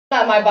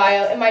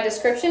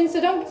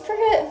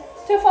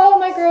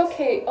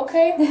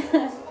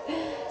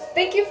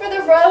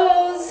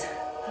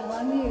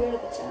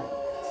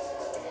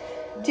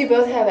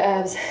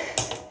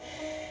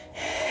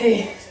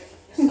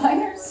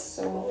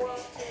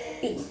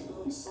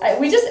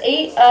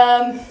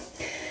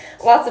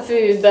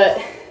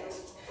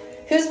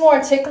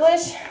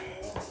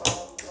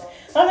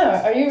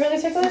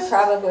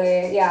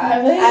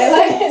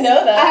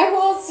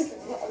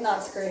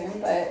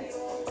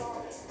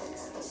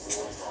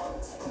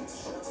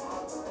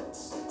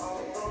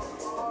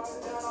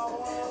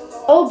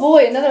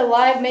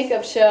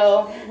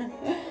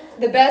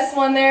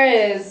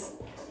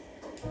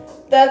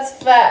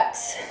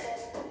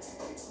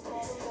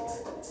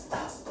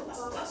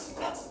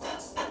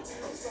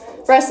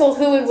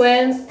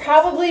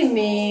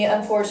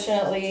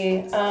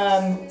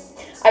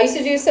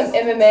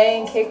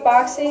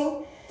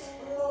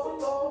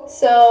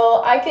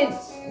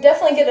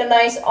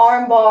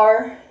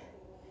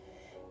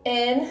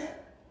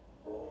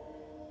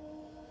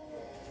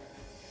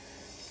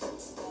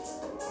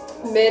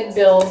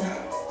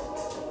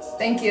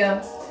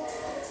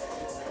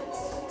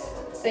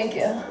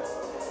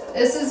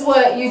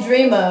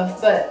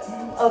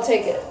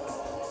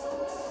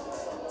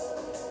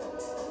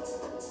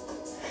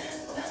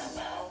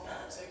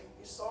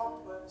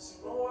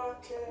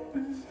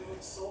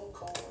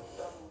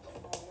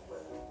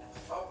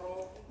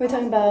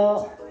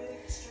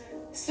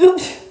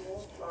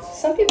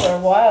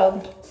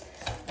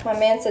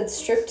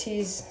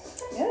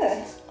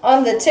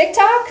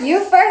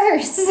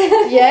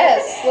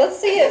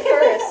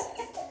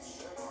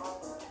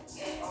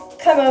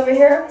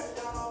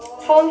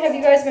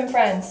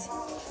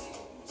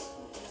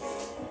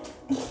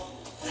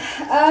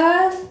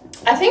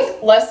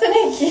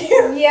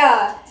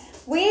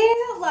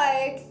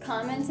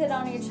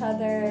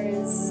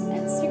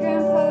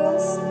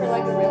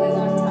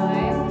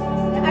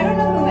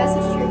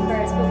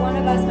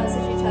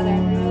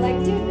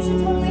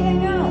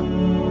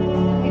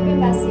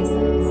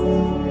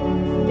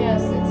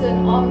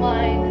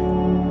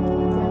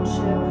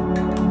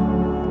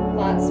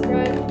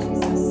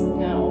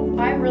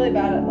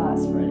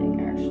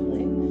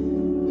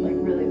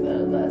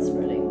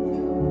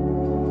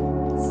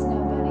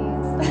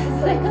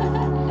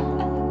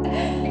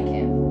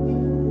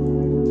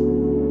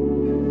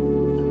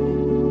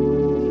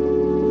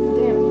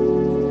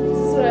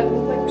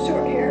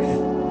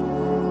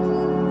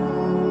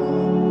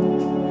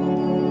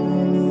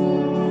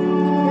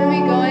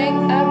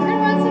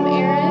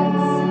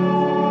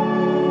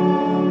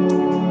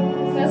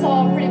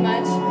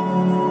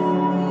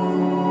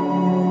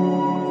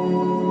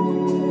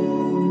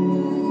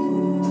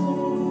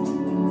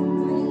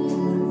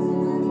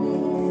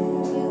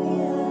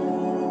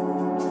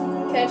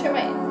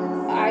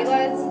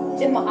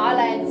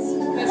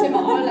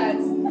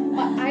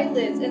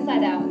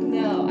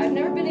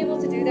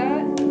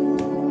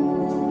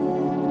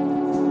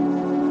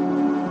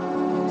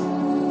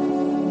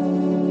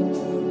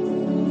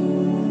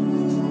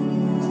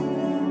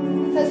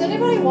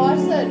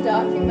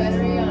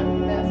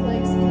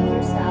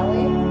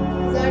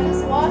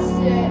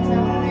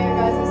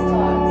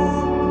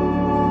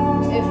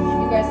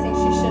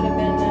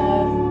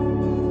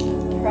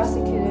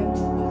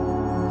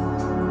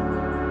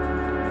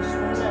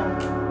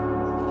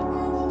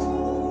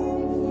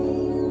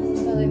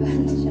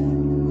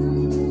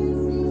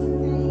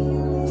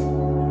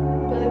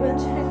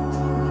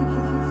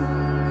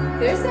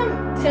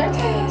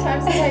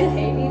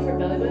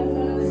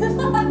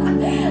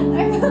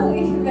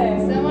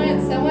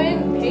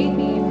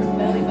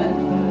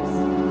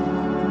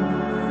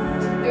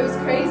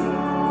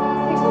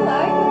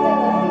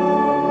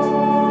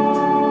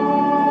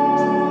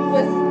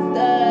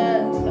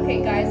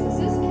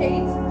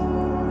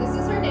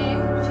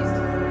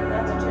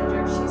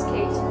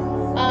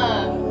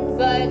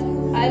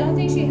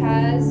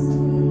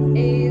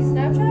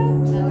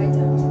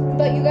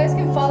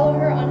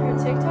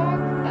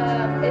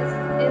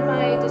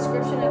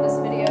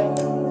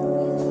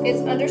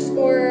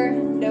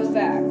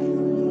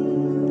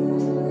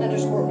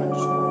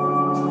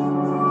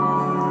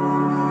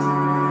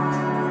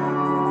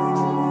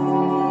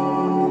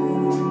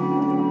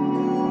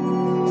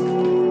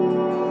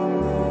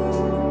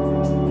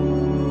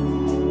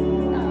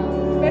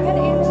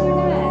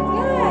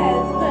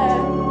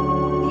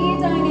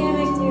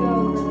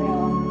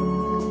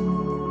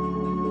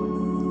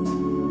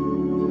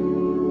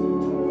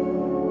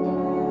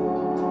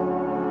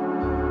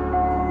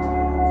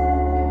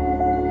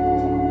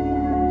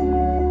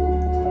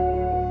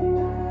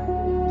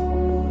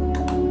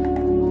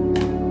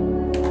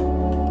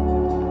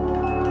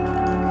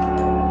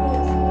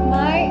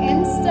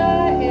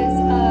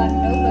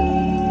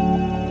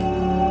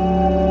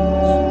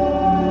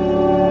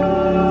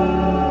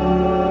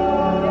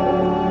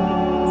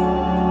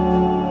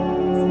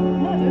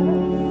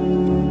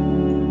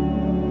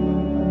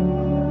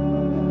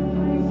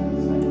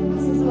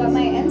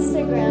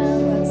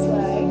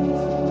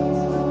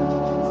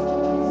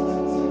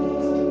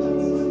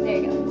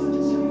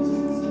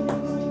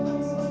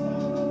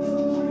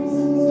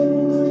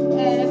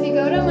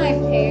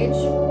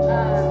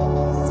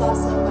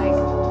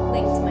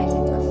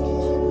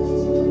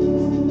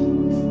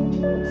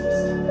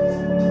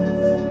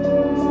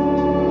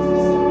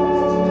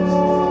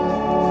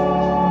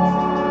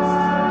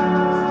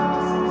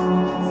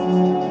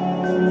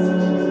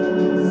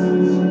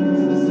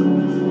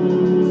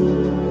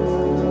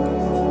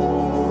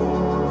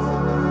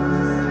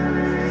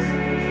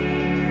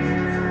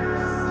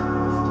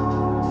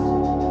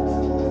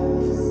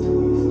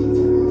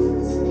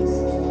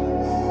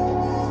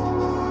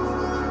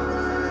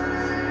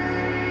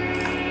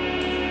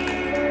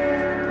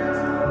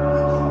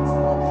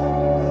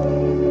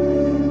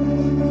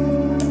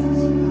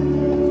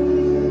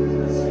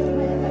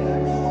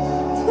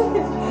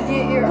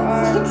Get your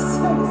arm. It's like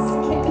so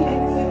skinny.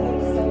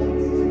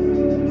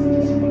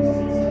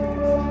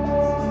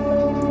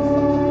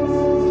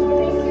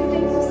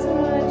 Thank you so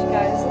much,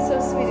 guys. That's so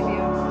sweet of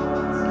you.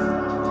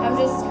 I'm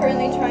just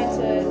currently trying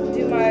to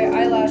do my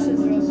eyelashes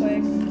real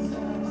quick,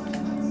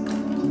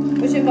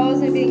 which involves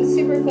me being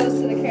super close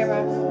to the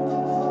camera.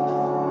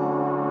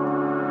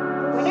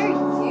 What are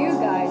you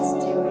guys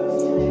doing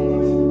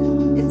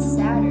today? It's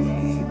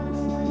Saturday.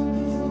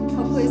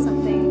 Hopefully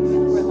something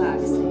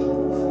relaxing.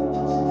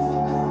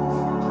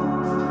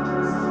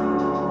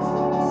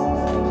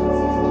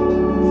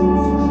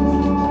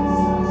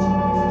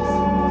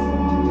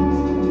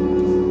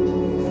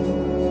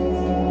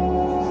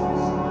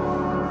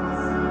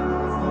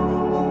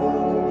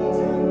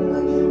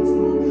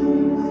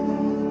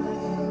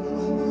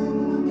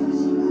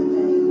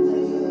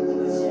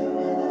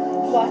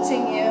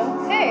 Watching you.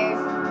 Hey. I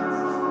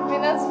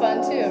mean, that's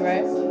fun too,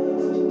 right?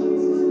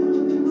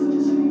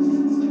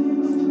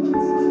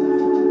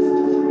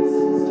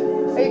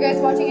 Are you guys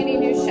watching any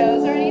new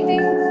shows or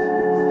anything?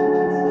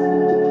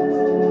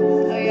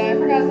 Oh yeah, I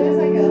forgot there's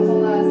like a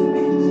whole ass.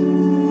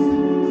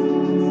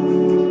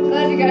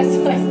 Glad you guys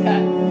like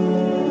that. I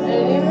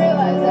didn't even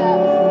realize that.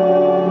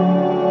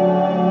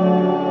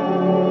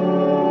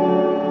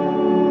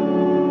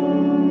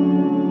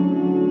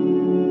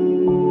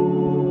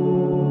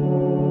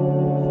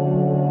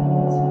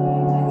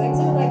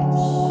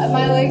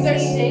 My legs are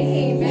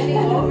shaking, bending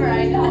over.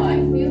 I know, I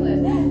feel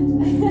it.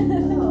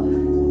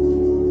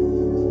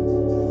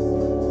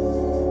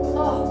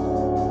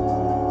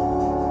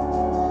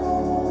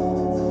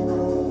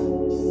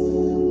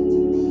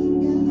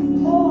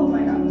 Oh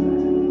my god.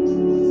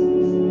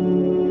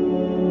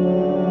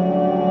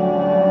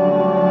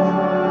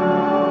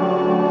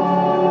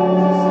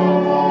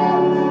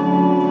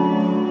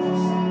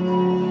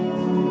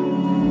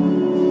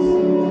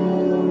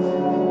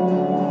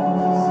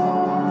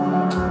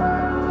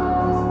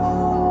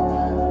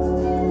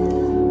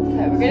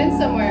 Okay, we're getting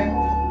somewhere.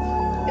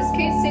 Is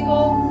Kate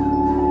single?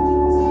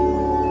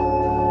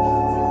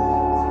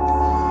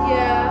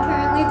 Yeah.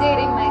 Currently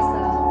dating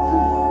myself.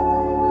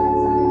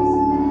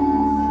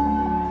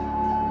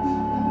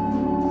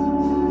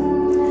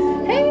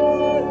 Hey,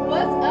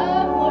 what's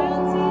up,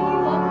 Loyalty?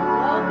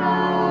 Welcome.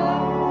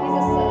 He's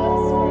a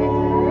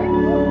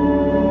subscriber.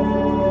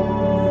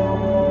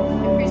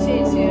 I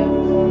appreciate you.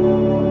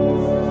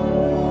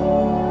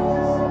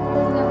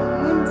 There's no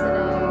moon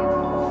today.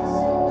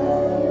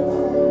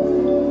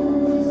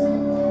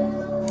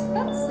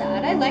 That's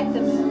sad. I like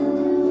the moon.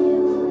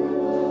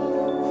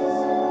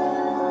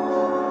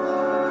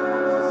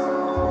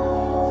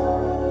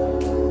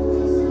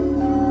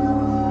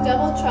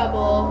 Double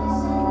Trouble.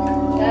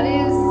 That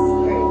is.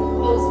 Wait,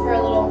 pose for a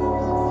little.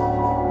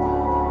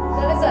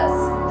 That is us.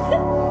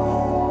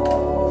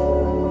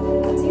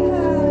 Do you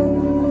have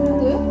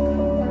Glue?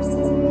 or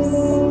scissors?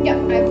 Yeah, I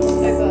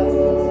both. Here you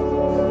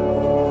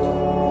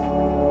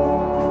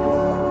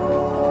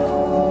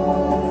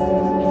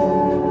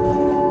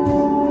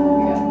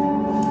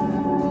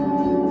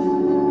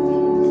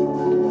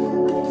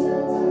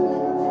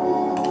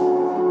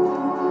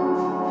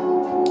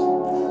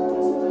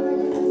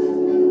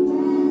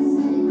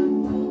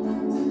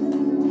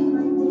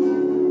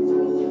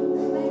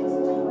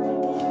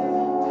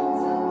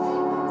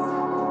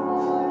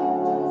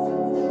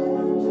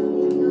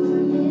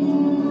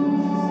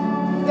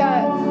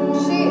Yeah,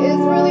 she is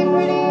really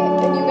pretty,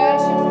 and you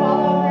guys should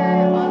follow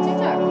her on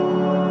TikTok.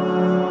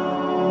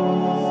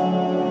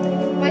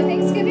 My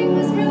Thanksgiving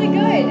was really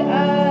good.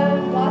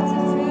 Lots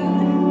of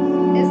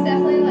food. It's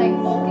definitely like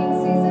bulking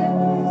season,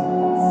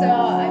 so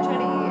I try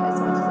to eat as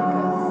much as I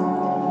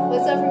can.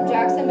 What's up from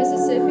Jackson,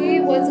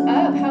 Mississippi? What's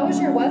up? How is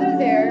your weather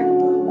there?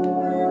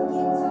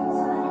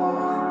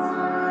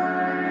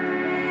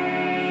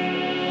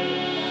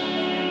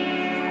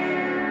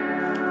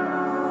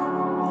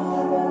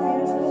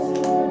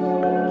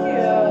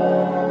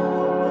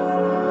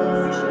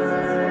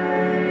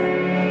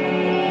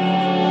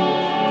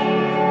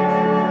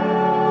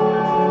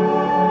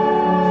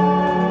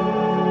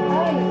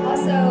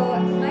 Also,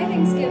 my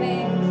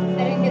Thanksgiving,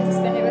 I didn't get to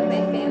spend it with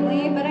my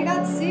family, but I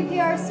got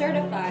CPR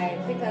certified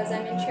because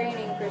I'm in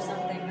training for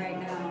something right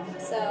now.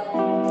 So,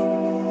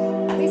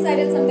 at least I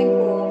did something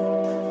cool.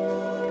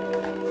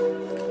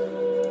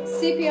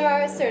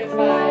 CPR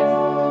certified.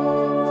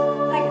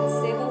 I can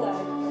save a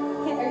life.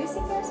 Are you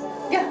CPR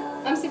certified? Yeah,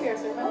 I'm CPR Oh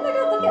certified. my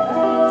god, look at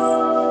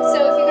us. So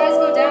if you guys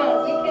go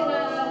down,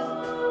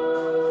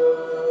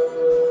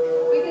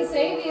 we can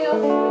save you.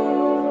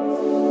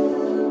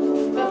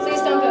 But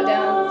please don't go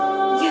down.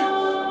 Yeah.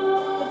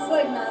 That's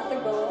like not the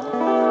goal.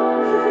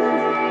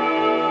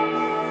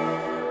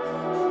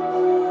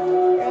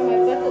 You're on my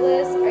bucket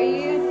list. Are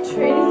you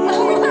training?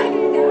 Oh my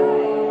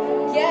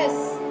god. Yes.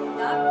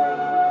 Not for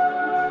you.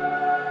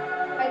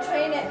 I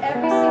train it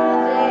every single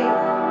day.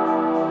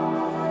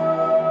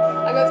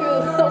 I go through a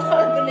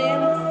lot of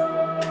bananas.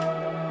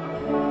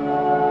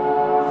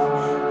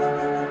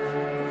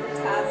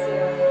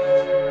 Potassium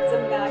is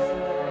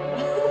immaculate.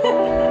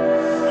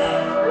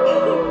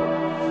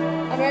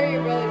 I'm very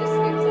really just to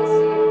be close to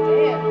you.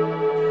 Damn.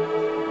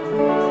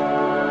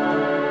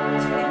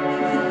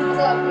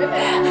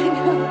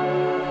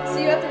 know.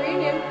 See you at the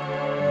reunion.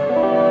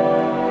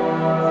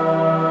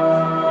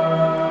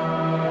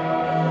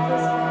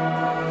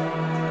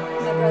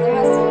 My brother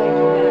has to like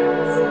you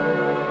back. So.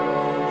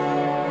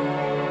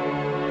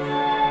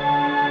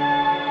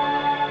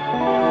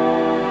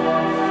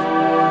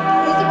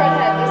 Who's the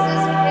redhead? This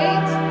is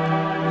Kate.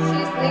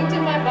 She's linked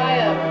in my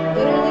bio.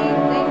 Literally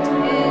linked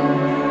in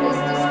this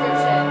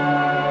description.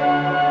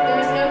 There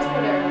is no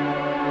Twitter.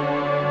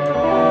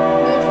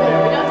 No Twitter.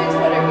 We don't do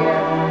Twitter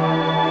here.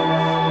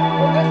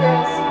 We're good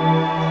girls.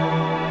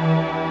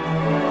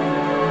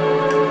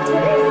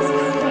 Twitter is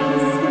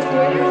crazy.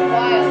 Twitter is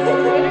wild.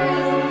 Twitter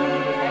is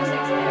the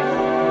XXX.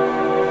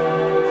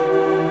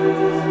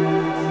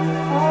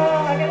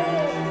 Oh, I gotta.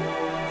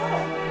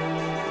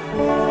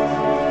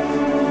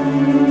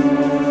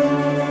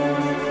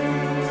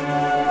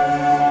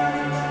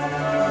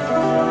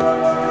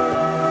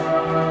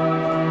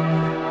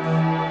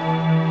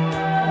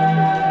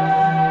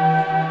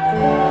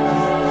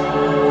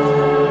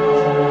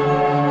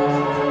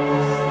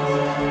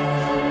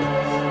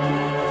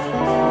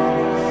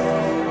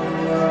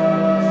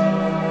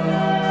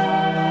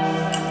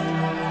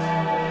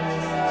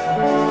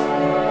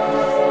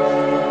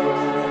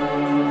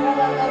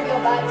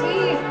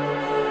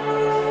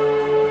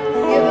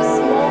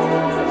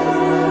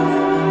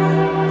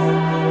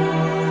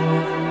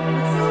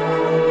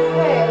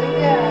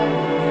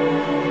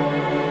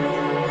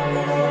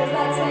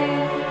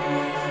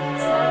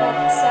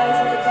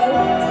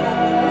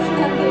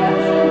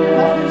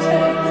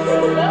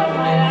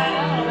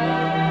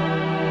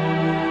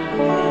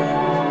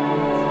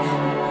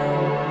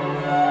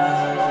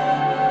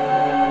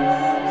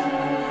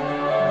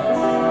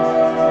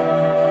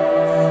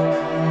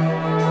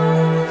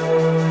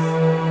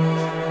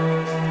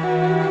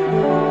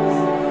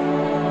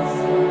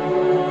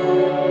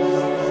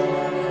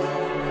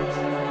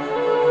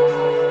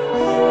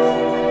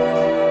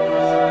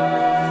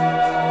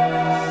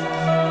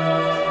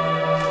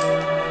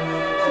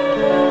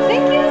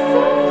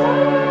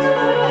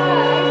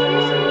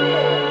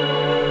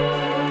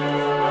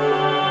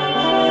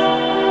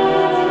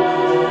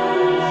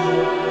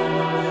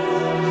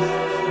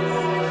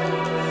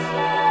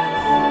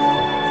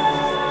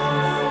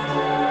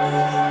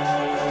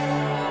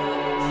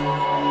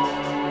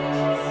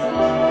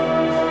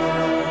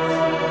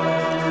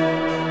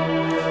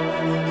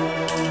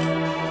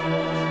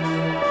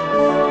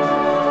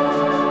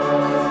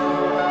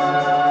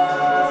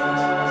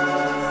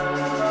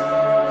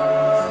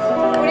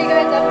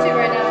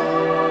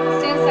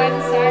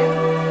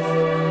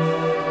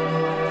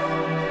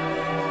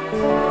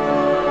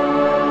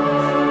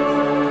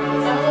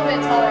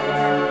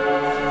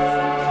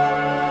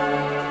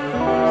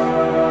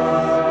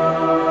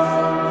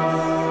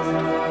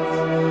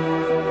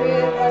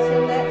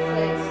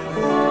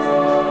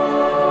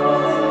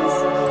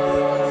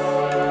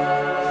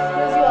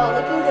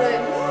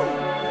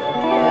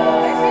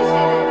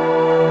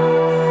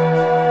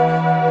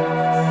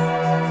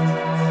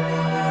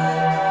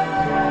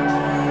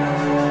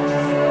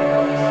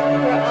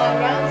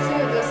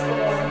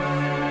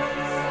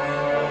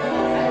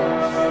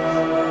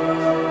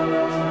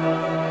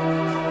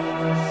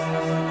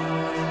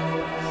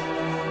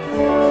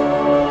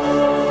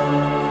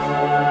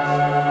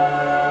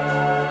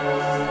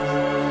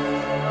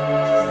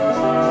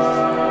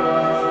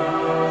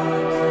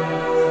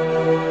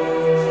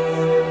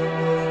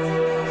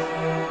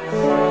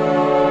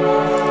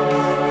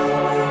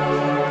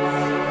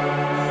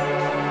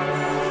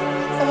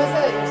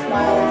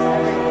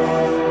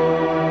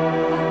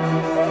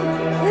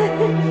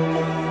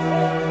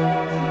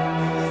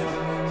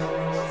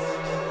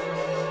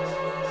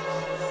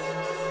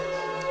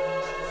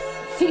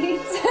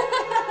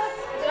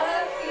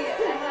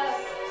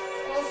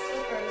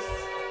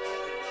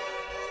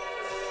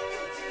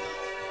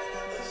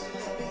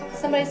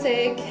 Somebody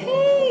say,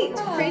 Kate,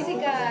 crazy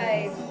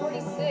guy,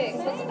 46,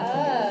 what's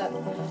up?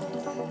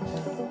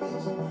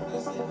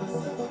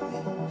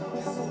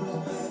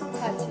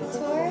 Tattoo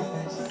tour?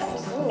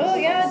 Ooh. Oh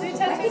yeah, do a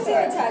tattoo I could do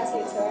tour. a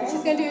tattoo tour.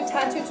 She's gonna do a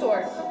tattoo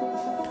tour.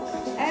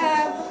 I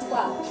have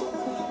 12.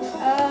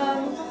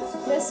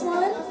 This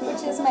one,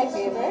 which is my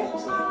favorite.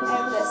 I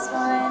have this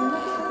one,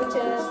 which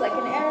is like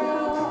an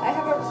arrow. I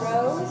have a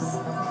rose.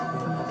 I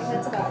think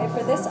that's about it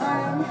for this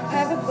arm. I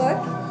have a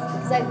book,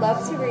 because I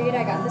love to read.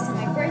 I got this on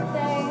my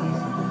birthday.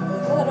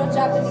 A little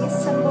Japanese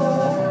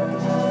symbol.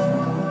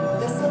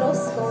 This little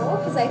skull,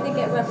 because I think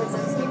it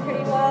represents me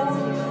pretty well.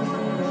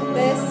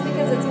 This,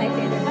 because it's my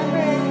favorite number.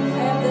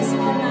 I have this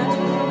one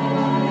matching for my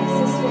mom and my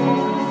sister.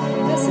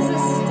 This is a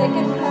stick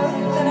and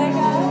poke that I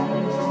got.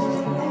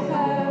 I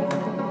have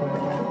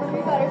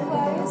 3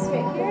 butterflies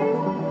right here.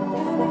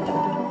 And I have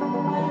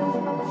one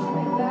on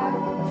my back. I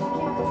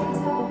can't really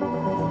tell.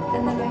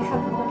 And then I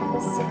have one in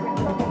a secret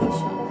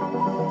location.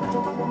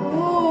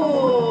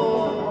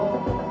 Ooh.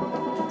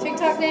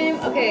 TikTok name?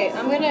 Okay,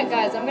 I'm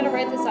gonna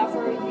write this out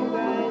for you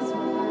guys,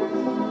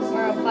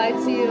 or apply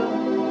to you.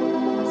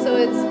 So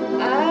it's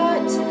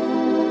at _.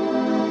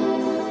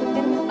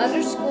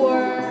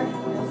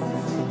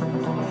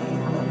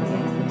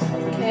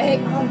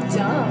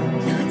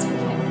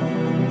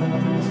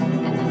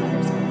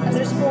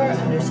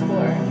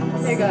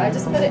 There you go. I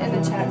just put it in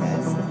the chat,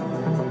 guys.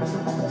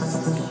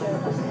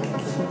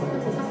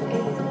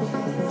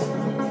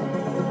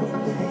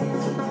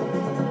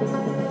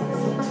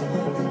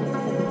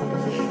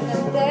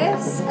 And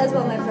this is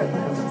what my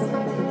profile looks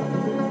like.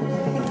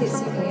 In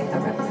case you need a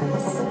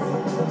reference.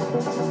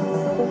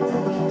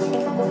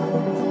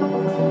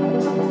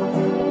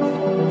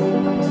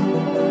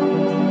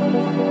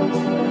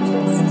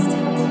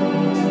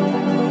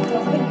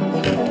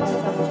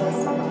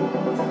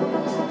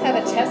 Have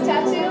a chest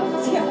tattoo?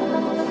 Yeah.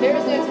 There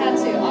is no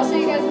tattoo. I'll show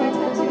you guys my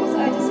tattoos.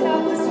 I just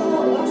have this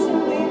little ocean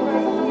wave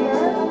right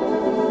here.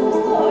 This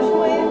little ocean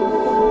wave.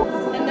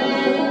 And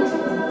then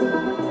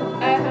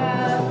I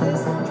have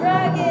this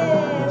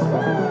dragon.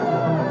 Wow.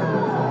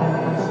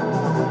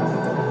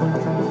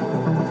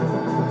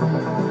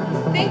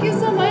 Thank you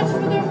so much for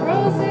the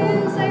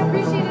roses. I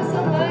appreciate it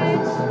so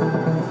much.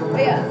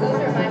 But yeah, those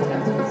are my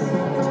tattoos.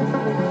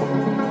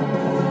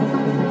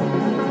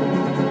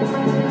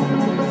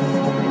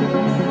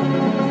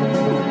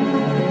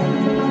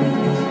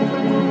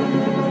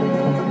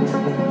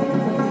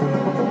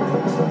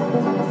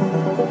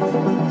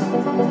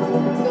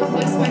 Go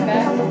flex my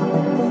back.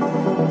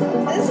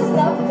 This is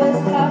not the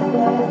best half of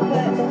that,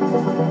 but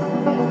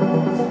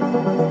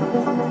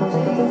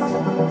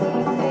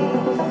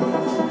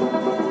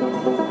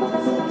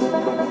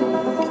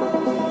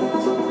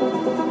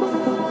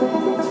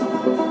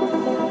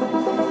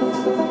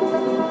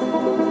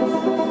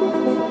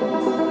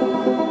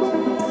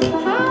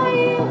hi,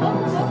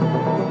 welcome.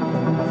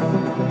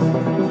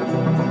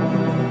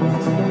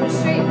 I'm gonna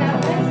straighten out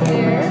my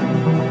hair.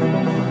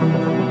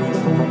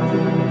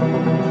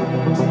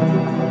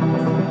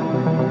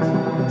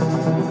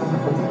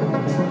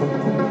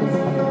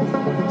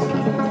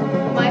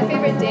 My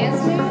favorite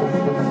dance move?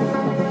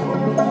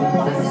 Oh,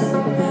 I'm just so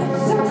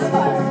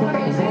fun. Are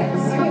you good?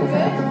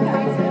 Yeah,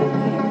 I'm good.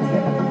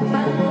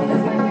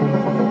 That's my favorite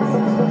dance.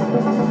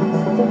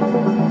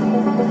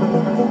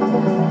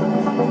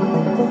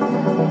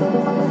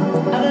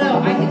 I don't know,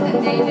 I hit the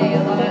day a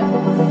lot.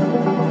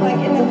 Like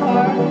in the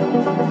car,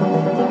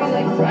 I'll be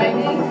like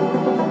driving.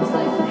 Just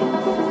like,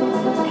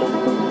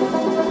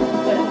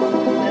 but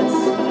that's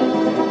what I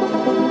do.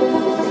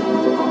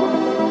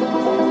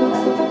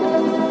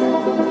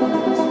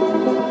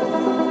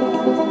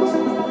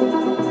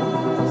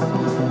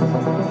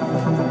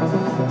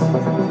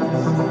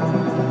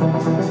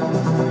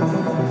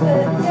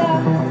 But yeah,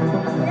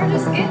 we're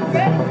just getting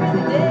ready for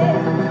the day.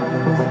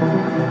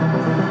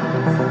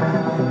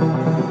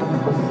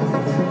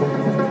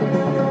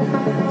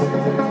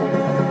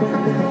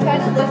 Try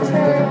to lift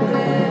her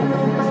with,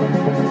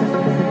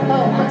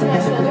 onto my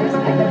shoulders. I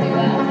can do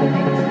that, I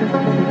think.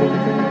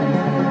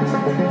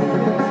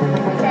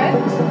 Try it?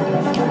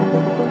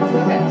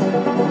 Okay.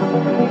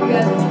 I'll give you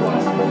guys what you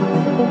want.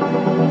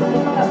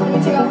 Let me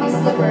take off these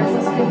slippers.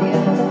 This might be it.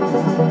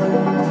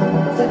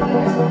 Is that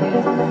there?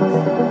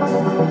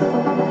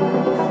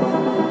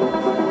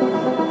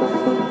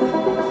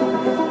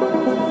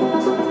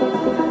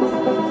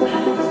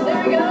 There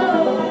we go.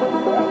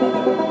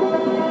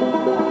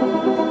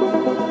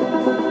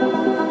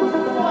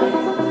 One,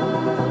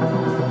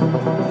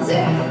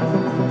 two.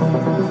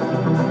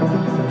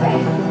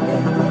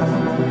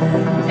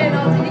 And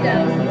I'll take it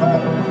down.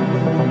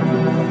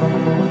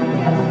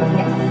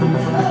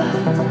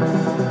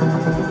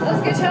 That was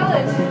a good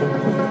challenge.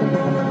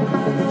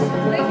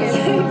 Thank you.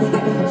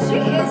 She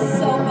is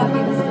so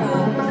fucking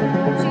strong.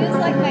 She is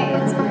like my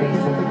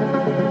inspiration.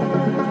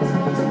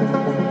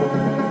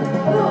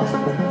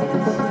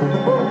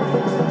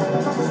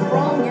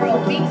 Strong girl,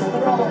 being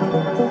strong.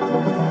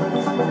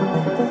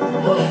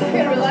 I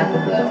gotta relax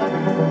with that one.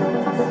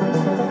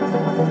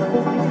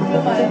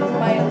 I can feel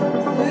my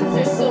glutes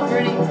are still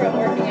burning from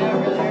working out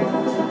earlier.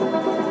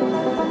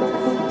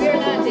 We are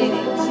not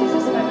dating. She's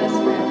just my best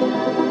friend.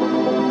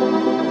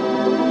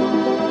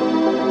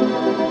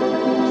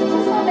 She's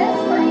just my best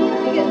friend. Let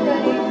me get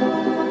ready.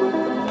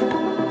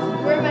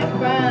 Where am I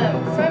from?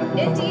 From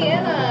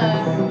Indiana,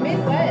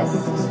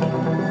 Midwest.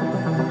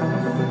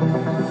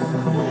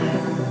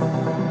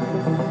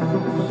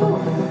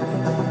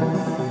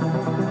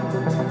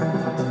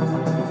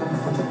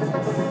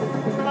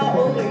 How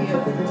old are you?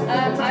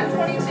 I'm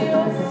 22.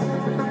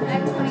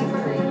 I'm 23.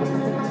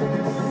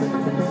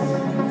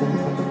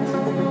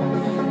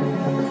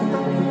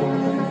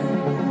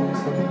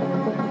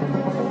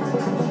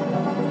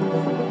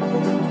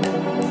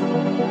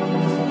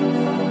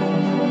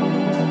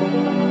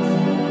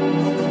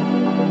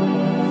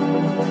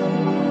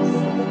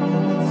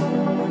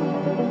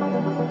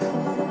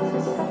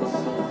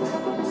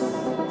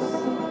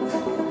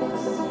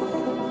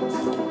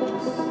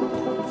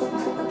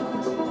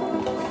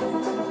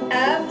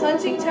 Ab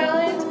punching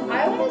challenge?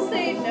 I want to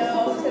say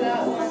no to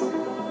that one.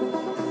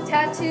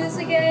 Tattoos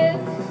again?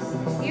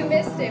 You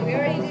missed it. We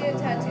already did a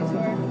tattoo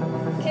tour.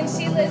 Can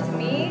she lift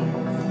me?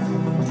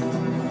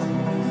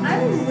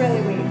 I'm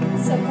really weak,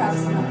 so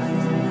perhaps not.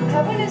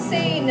 I want to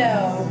say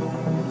no.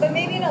 But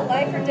maybe in a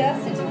life or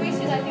death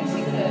situation, I think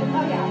she could.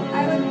 Oh yeah,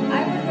 I would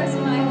risk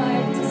my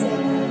life to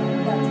save her.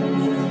 That's what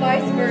she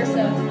Vice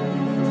versa.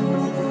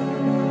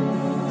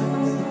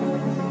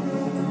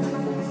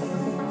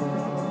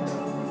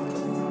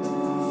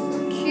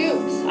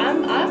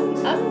 I'm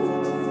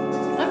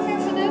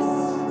here for this.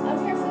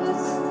 I'm here for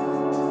this.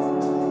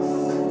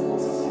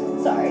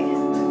 Sorry.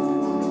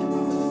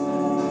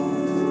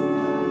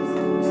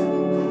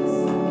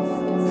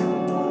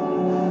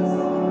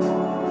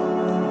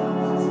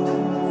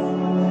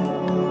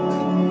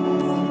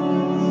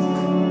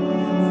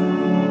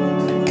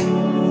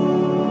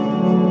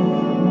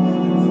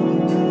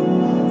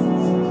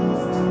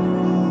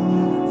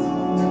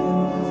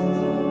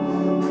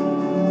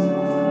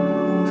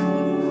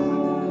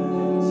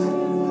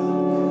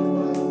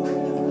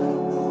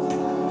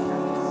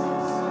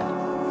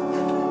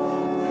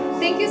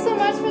 Thank you so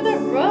much for the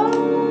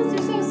rose.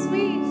 You're so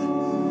sweet.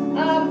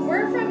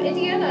 We're from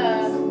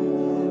Indiana.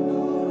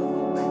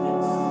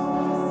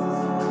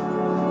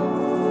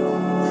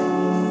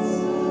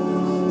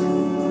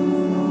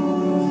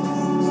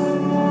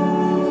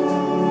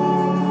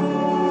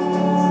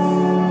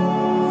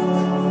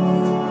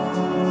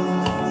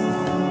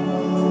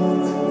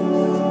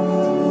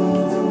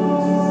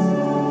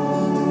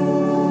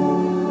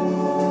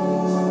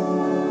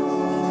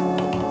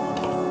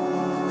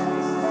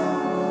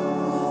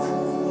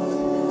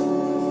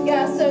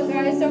 Yeah, so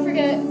guys, don't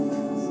forget,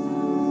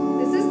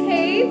 this is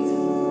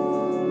Kate,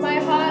 my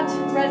hot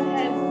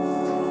redhead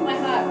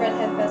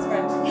best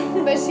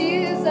friend. But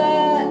she is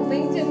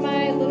linked in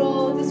my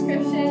little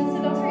description,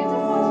 so don't forget to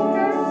follow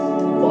her.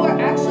 Or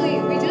actually,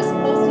 we just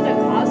posted a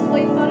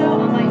cosplay photo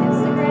on my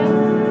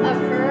Instagram of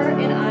her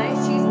and I.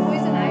 She's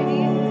Poison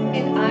Ivy,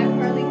 and I'm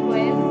Harley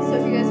Quinn. So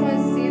if you guys want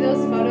to see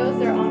those photos,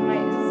 they're on my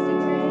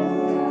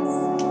Instagram.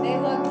 Yes. They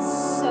look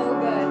so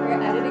good.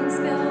 Her editing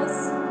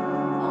skills.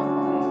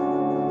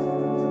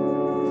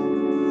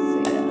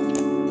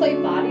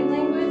 Play body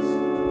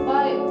language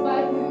by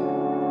who?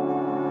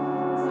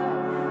 Is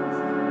that?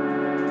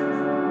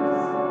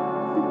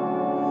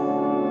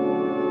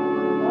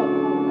 Oh,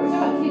 are we talking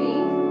about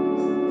kidding?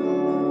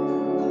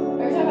 Are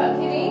we talking about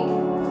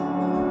kidding?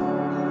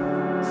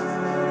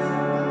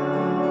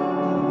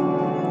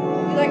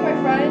 You like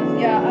my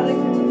friend? Yeah, I like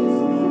her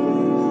too.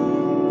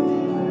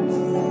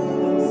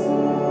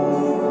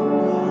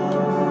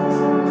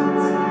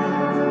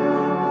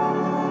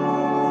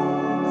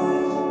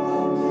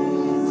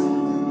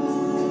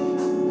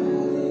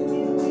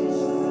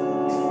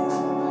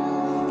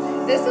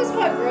 This is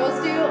what girls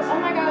do. Oh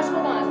my gosh,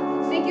 hold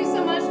on. Thank you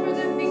so much for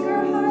the finger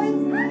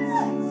hearts.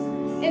 Ah!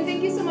 And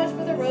thank you so much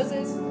for the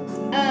roses.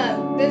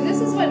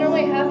 This is what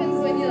normally happens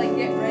when you like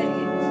get ready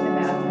in the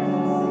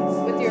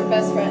bathroom with your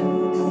best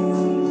friend.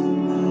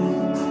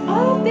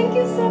 Oh, thank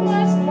you so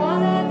much,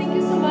 Lana. Thank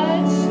you so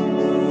much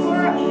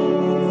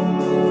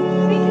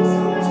thank you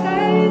so much,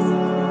 guys.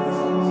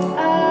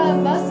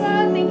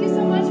 Masa, thank you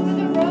so much for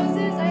the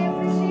roses. I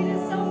appreciate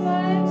it so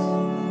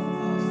much.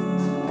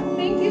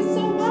 Thank you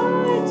so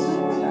much.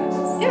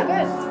 Yeah,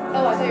 good.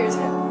 Oh, I thought you were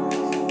saying.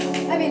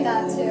 I mean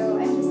that too.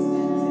 I just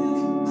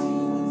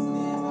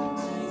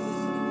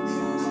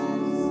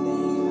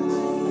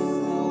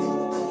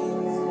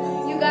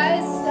You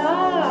guys,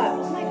 stop.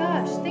 Oh my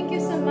gosh. Thank you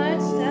so much,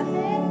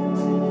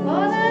 Stefan.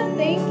 Lana,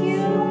 thank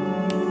you.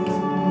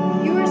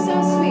 You are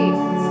so sweet.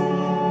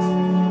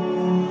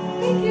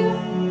 Thank you.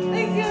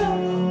 Thank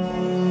you.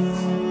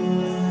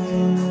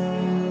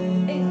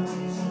 Hey.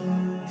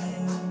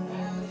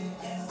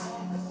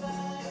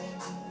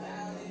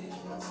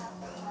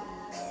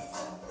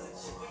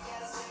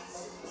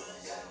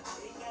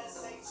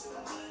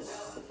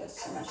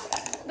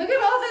 Look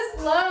at all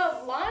this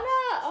love.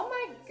 Lana, oh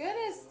my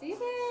goodness,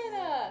 Steven.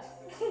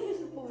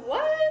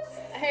 What?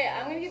 Hey,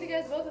 I'm gonna give you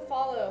guys both a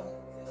follow.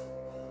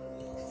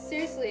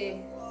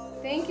 Seriously,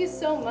 thank you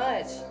so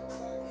much.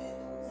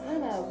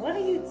 Lana, what are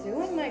you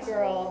doing, my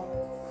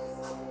girl?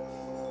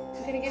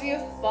 I'm gonna give you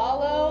a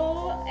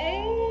follow.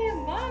 Hey,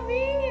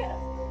 mommy.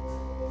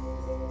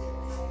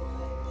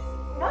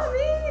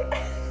 Mommy.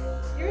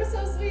 You're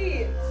so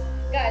sweet.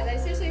 Guys, I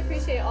seriously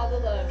appreciate all the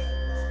love.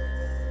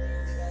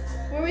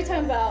 What are we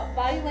talking about?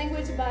 Body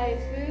language by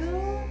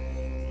who?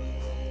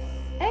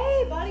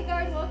 Hey,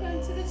 bodyguard,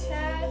 welcome to the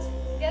chat.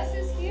 Guess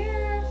who's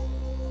here?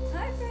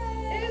 hi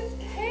friends. It's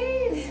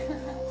Kate.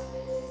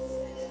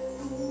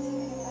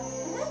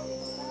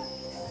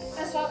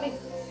 That's not me.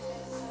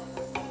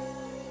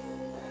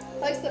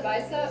 Likes the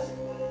bicep.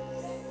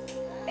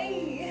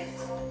 Hey.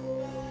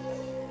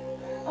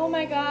 Oh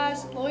my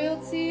gosh,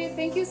 loyalty.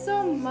 Thank you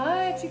so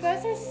much. You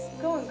guys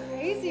are going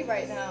crazy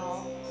right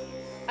now.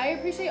 I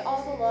appreciate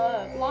all the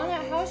love.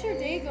 Lana, how's your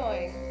day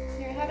going?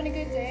 You're having a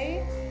good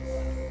day?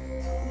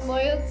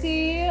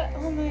 Loyalty.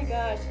 Oh my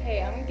gosh.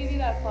 Hey, I'm gonna give you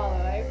that follow.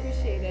 I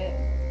appreciate it.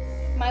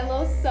 My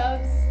little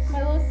subs,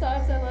 I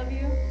love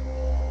you.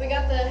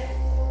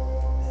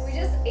 We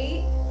just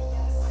ate.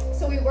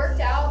 So we worked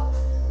out.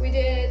 We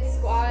did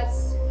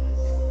squats,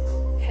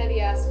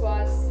 heavy ass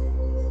squats.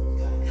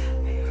 God,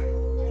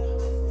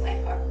 my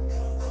heart.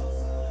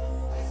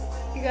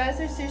 You guys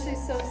are seriously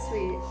so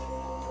sweet.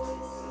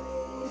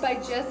 By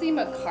Jesse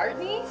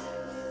McCartney?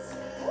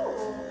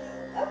 Ooh,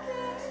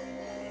 okay.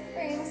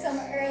 Bringing some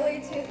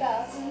early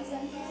 2000s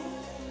in here.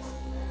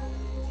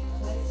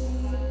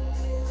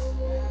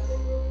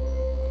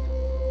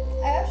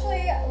 I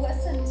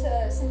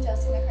some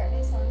Justin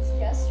McCartney songs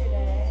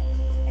yesterday.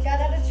 I got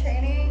out of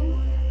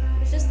training. It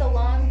was just a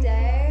long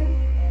day,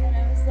 and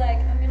I was like,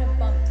 I'm gonna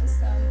bump to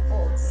some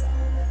old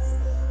songs.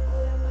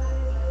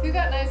 Who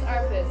got nice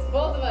armpits?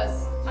 Both of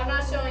us. I'm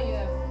not showing you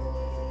them.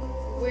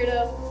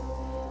 Weirdo.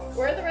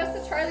 Where are the rest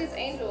of Charlie's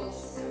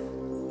Angels?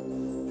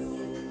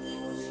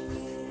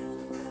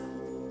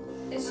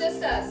 It's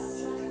just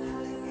us.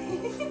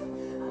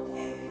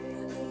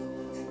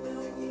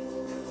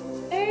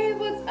 Hey,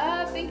 what's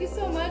up? Thank you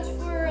so much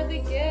for the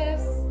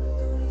gifts.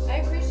 I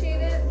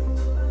appreciate it.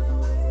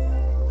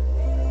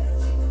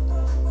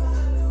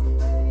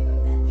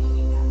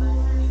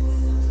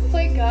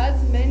 Play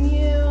God's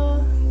Menu.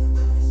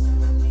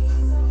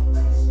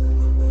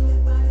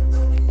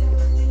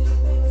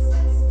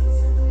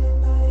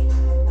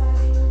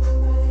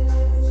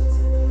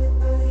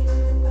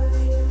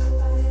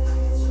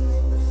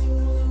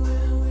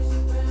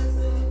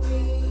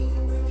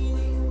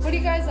 What are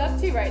you guys up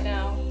to right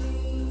now?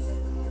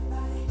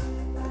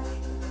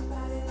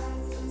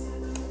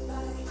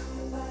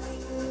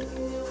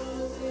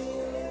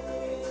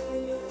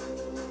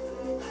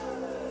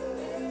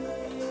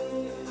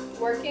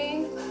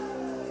 Working?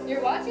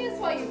 You're watching us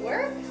while you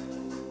work?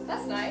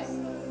 That's nice.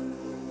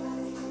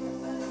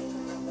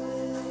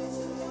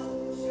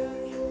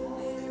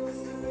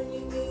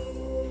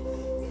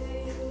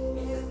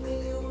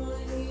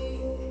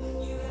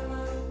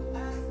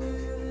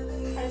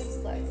 How does this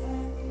look?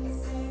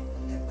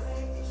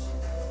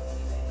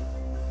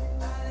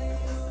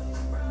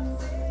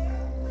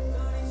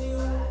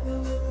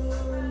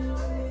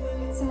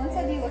 Someone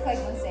said you look like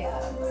Wednesday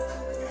Addams.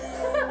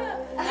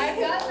 I've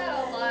gotten that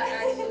a lot,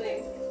 actually.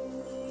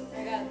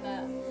 I've gotten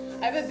that.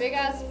 I have a big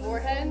ass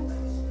forehead,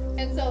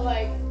 and so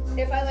like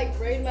if I like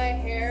braid my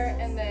hair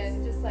and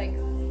then just like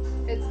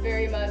it's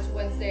very much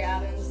Wednesday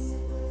Addams.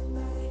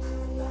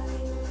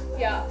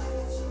 Yeah.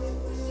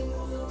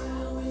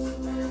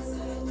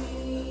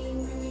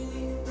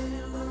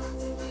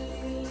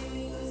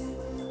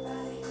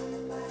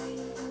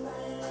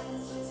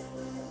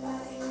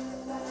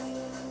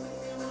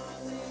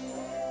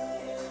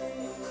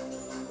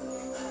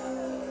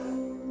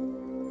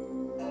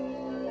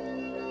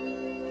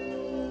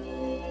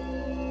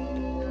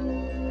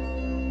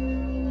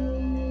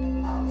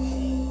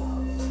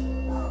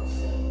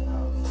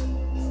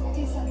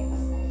 Do something.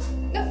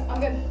 No, I'm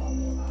good.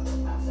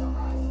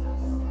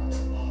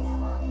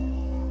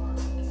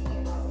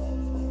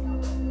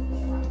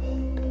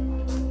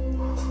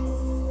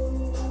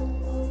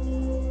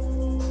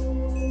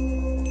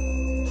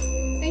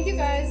 Thank you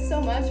guys so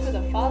much for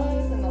the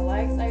follows and the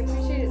likes. I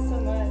appreciate it so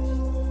much.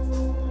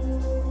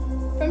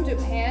 From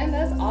Japan?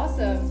 That's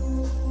awesome.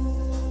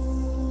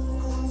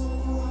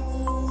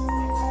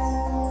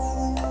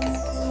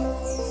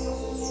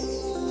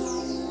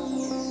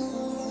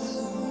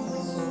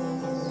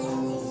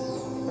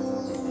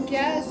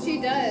 Yes, she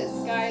does,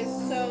 guys.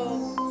 So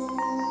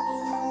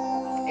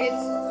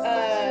it's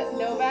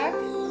Novak,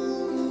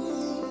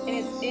 and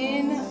it's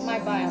in my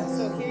bio.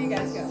 So here you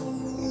guys go.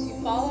 If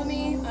you follow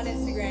me on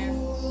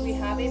Instagram, we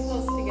have a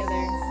post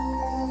together,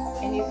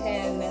 and you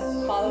can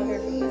follow her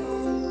from this.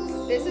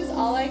 This is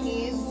all I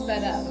need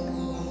sped up.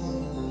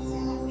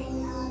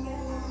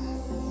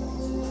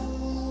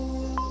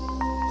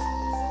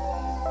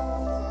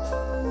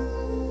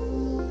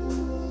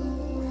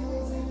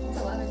 It's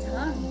a lot of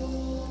tongue.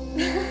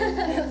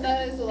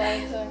 That is a lot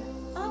of time.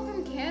 I'm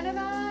from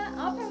Canada.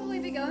 I'll probably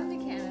be going to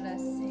Canada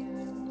soon.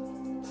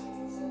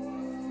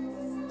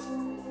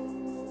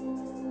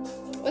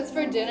 What's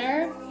for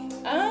dinner?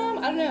 I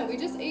don't know. We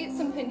just ate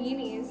some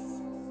paninis.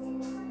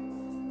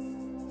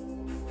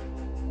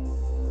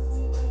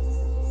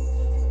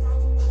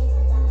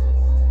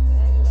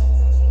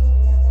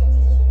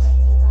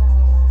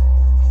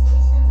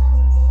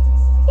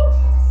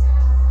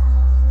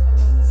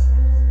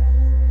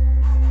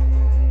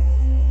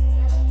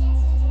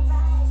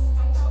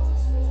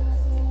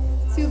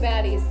 Two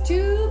baddies,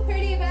 two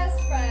pretty best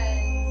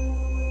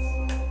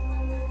friends.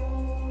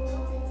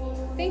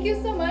 Thank you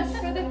so much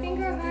for the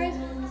finger hearts.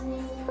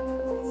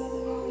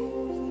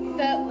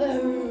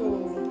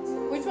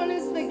 Which one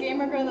is the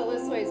gamer girl that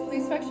lifts weights?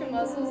 Please flex your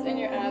muscles and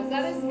your abs.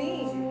 That is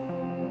me.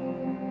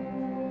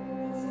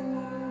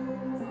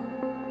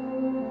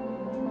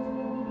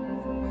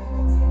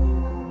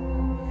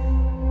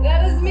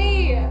 That is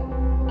me.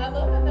 I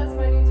love that that's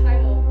my new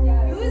title.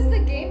 Yes. Who is the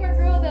gamer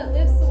girl that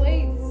lifts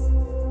weights?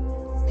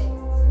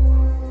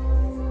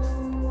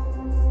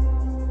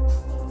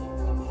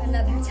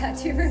 Another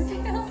tattoo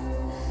reveal.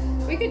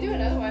 We could do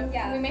another one.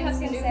 Yeah, we may have I was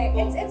some gonna new say,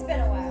 people. it's been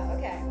a while.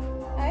 Okay,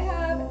 I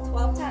have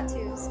 12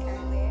 tattoos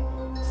currently.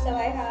 So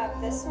I have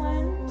this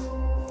one,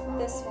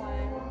 this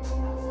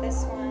one,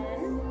 this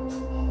one.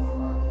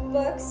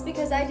 Books,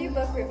 because I do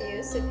book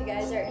reviews. So if you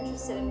guys are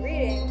interested in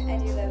reading, I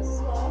do those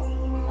as well.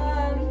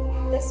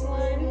 This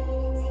one.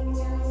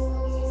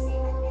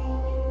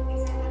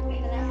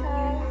 And then I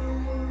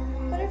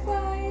have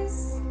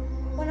butterflies.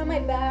 One on my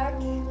back,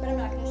 but I'm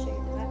not gonna show you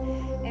that.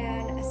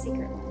 And a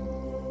secret one.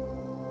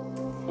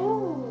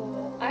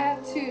 Ooh, I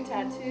have two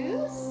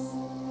tattoos.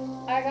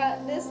 I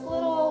got this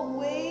little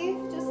wave,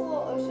 just a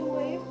little ocean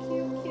wave,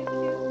 cute, cute,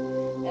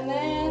 cute. And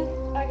then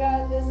I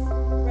got this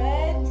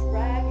red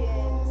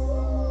dragon.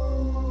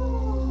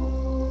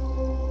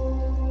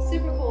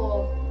 Super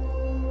cool.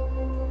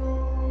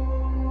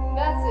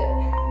 That's it.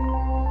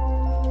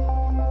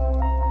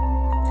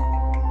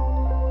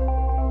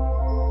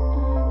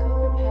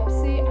 Coke or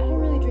Pepsi? I don't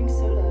really drink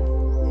soda.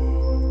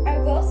 I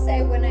will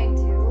say when I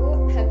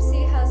do,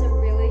 Pepsi has a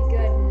really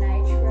good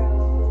nitro.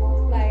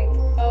 Like,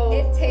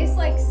 it tastes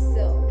like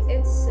silk.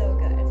 It's so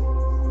good.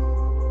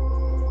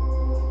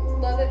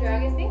 Love the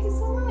dragon. Thank you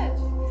so much.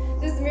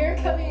 This mirror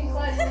coming in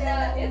clutch.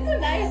 Yeah, it's a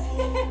nice.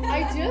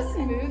 I just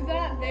moved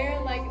that there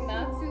like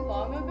not too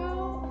long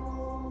ago.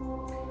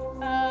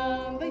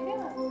 But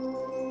yeah,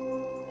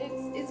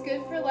 it's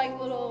good for like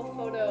little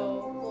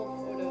photo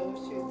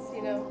shoots.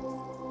 You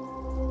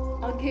know,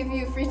 I'll give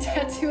you a free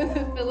tattoo in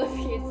the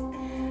Philippines.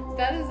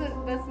 That's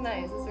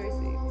nice. That's very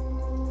sweet.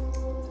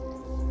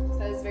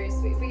 That is very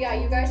sweet. But yeah,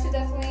 you guys should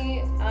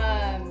definitely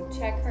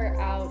check her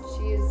out.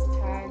 She is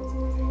tagged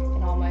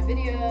in all my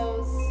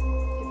videos.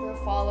 Give her a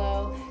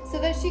follow so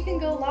that she can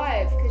go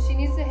live because she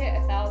needs to hit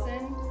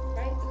 1,000,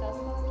 right?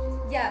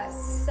 1,000.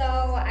 Yes. So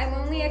I'm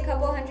only a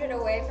couple hundred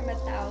away from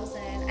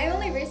 1,000. I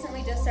only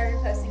recently just started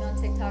posting on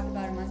TikTok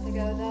about a month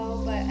ago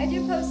though, but I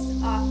do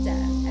post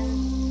often,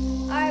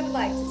 and I would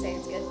like to say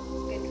it's good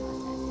content.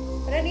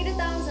 But I need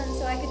 1,000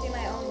 so I could do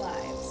my own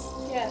lives.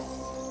 Yes.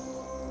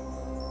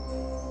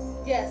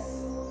 Yes.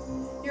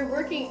 You're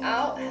working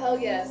out? Hell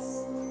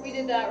yes. We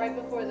did that right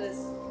before this.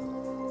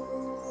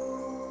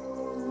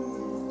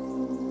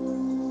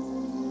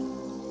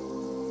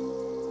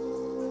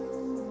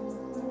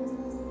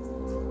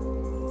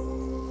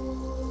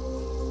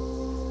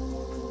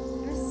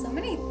 There's so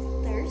many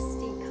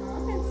thirsty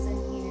comments in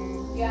here.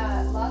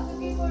 Yeah, lots of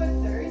people are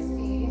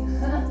thirsty.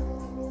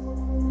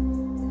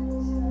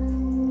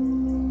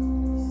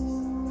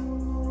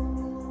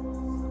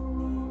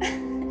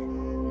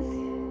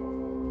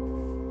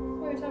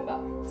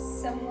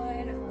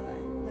 Someone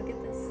on. Look at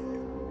this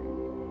comment.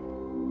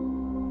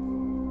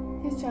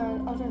 He's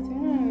John. I'll try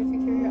 300 if you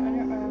carry her on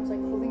your arms like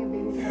holding a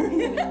baby for a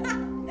minute.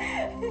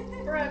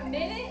 For a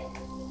minute?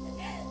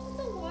 That's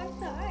a long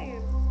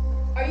time.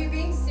 Are you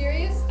being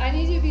serious? I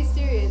need you to be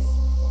serious.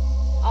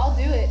 I'll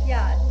do it.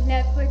 Yeah,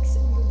 Netflix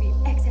movie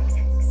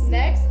XXX.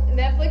 Next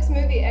Netflix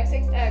movie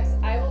XXX.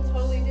 I will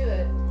totally do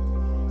it.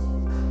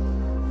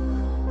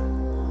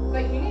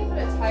 But you need to put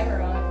a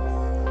timer on.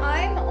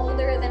 I'm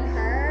older than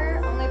her,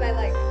 only by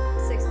like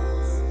 6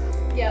 months.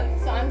 Yep,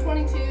 so I'm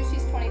 22,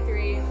 she's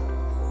 23.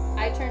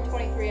 I turned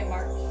 23 in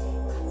March.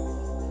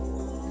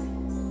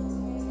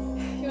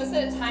 You want to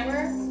set a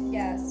timer?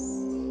 Yes.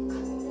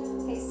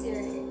 Hey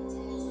Siri,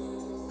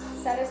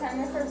 set a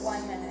timer for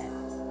 1 minute.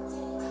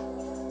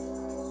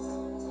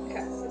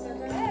 Okay.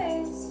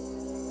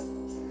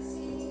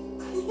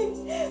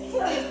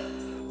 Okay.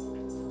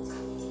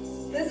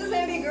 This is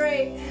gonna be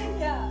great.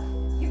 Yeah.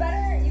 You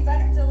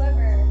better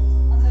deliver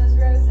on those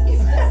roses. You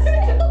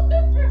better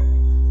deliver.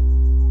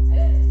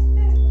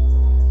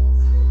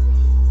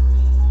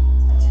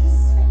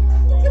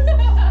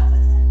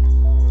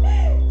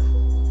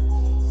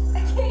 I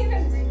can't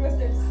even read what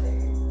they're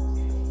saying.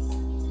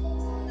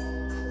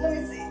 Let me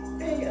see.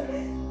 There you go.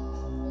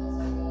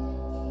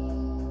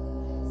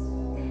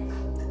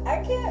 I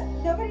can't.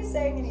 Nobody's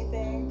saying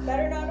anything.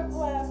 Better not have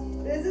left.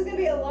 This is gonna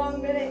be a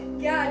long minute.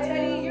 Yeah,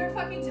 Teddy, you're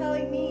fucking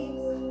telling me.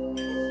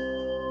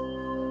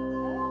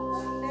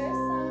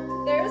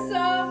 There's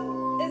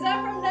some. Is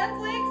that from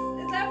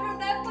Netflix? Is that from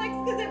Netflix?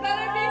 Because it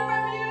better be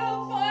from you,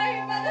 boy.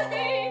 It better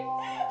be.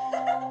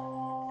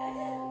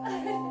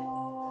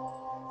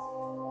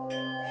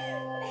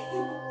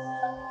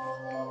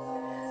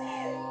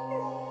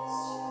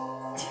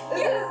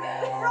 This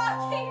is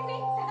rocking me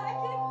back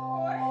and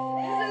forth.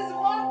 This is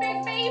one big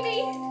baby.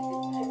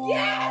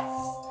 Yes.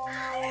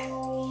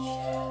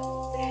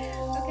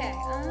 Okay.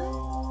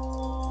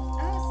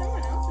 Oh,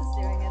 someone else is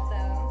doing it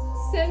though.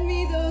 Send me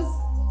those.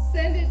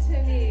 Send it to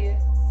me.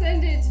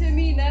 Send it to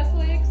me,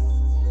 Netflix.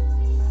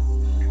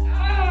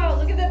 Oh,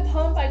 look at that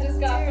pump I just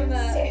got from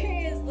that.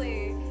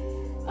 Seriously.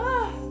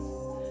 Oh.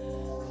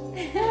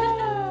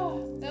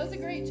 Oh. That was a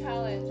great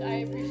challenge.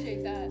 I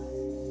appreciate that.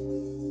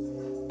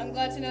 I'm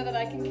glad to know that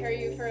I can carry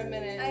you for a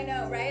minute. I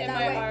know, right? In That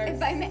my way, arms.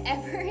 if I'm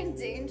ever in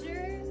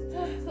danger.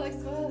 Flex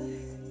both.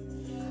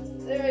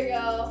 There we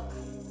go.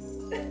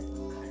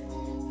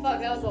 Fuck,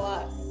 that was a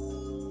lot.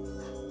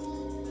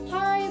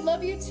 Hi,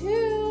 love you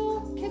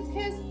too. Kiss,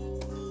 kiss.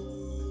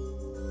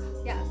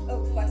 Yeah.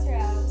 Oh, flex your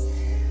abs.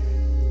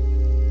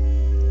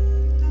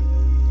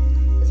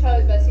 It's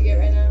probably the best you get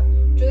right now.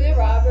 Julia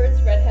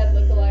Roberts, redhead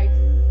lookalike.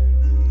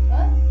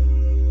 What?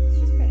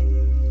 She's pretty.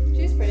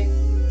 She's pretty.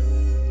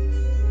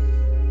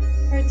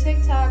 Her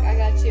TikTok, I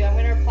got you. I'm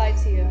gonna reply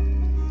to you.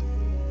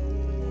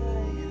 Oh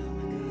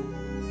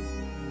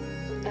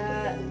my god.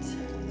 At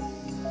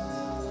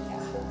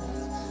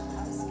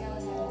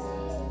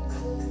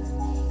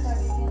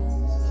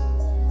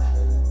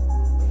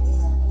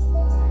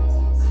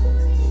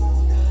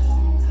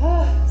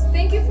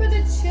thank you for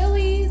the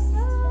chilies.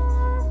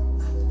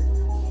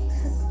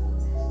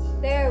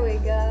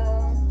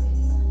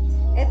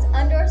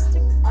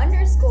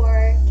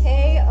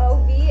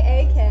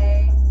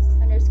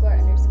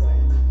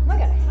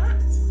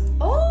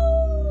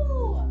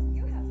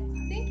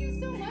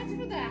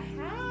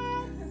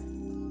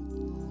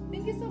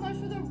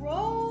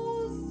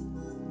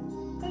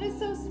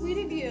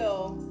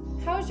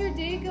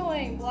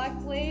 black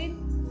blade.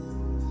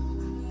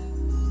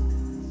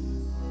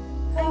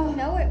 I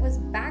know it was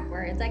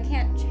backwards. I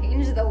can't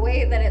change the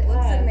way that it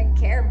looks in the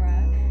camera.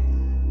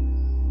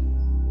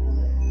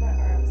 My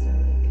arms are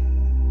like.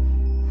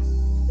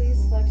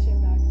 Please flex your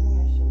back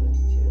finger, shoulders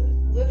too.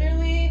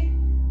 Literally,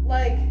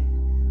 like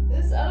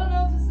this. I don't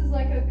know if this is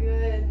like a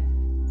good.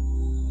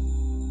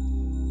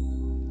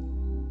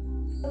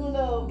 I don't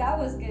know. That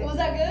was good. Was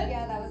that good?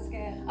 Yeah, that was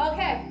good.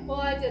 Okay,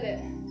 well I did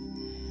it.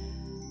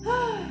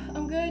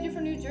 I'm good. You're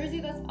from New Jersey.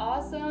 That's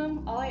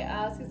awesome. All I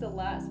ask is a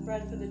lat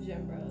spread for the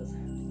gym bros.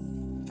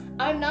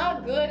 I'm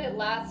not good at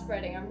lat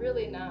spreading. I'm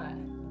really not.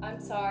 I'm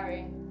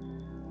sorry.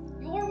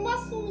 Your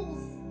muscles.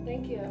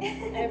 Thank you.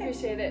 I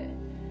appreciate it.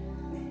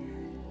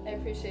 I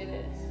appreciate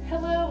it.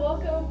 Hello,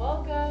 welcome,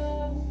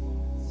 welcome.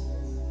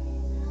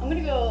 I'm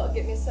gonna go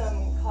get me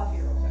some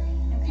coffee real quick.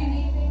 Okay. Do you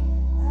need anything?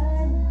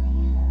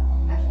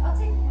 No. Actually, I'll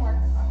take more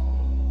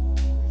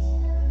coffee.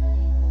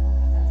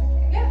 That's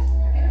okay. Yeah.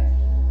 Okay.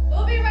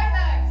 We'll be right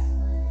back.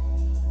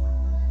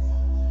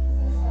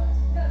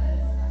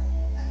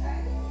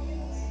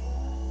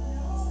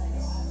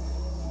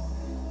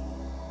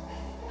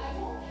 I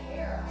don't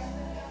care.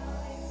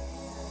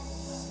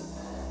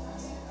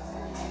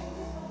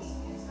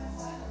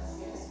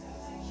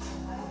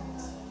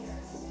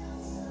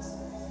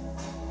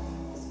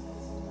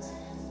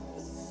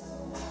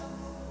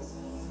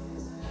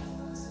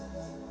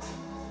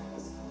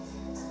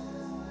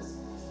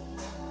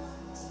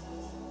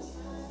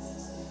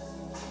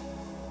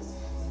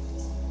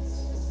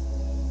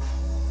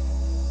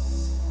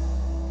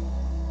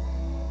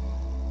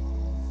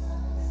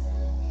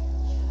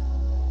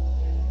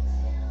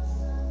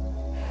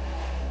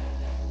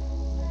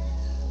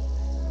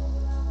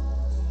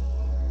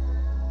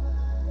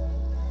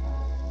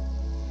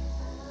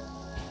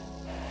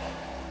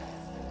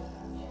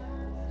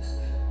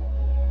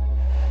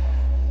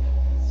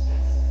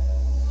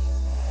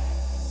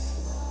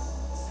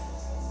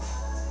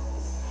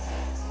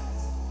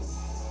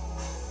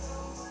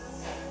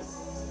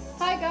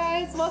 Hi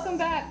guys, welcome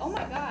back. Oh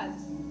my god.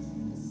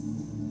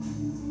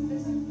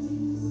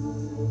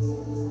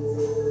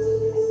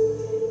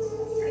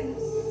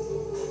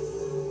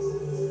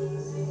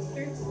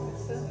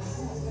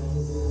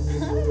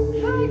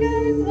 Hi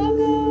guys,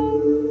 welcome.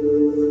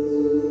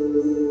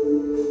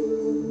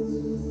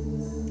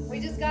 We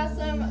just got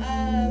some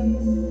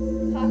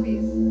coffee.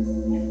 It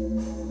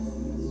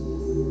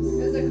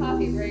was a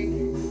coffee break.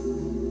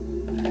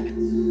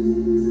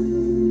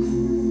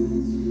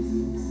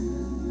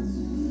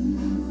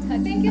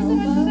 Thank you so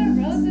much for the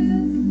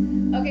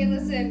roses. Okay,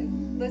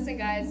 listen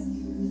guys.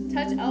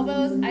 Touch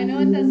elbows. I know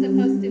what that's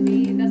supposed to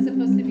be. That's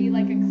supposed to be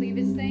like a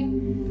cleavage thing.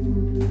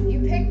 You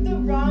picked the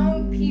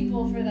wrong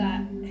people for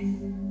that.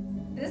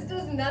 This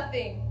does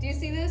nothing. Do you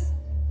see this?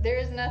 There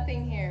is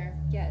nothing here.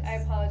 Yes. I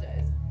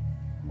apologize.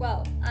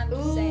 Well, I'm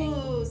just saying.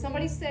 Ooh,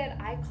 somebody said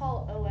I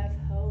call OF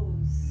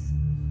hoes.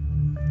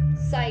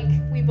 Psych,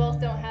 we both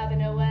don't have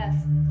an OF.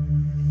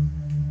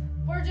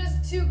 We're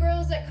just two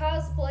girls that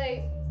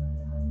cosplay.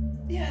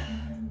 Yeah.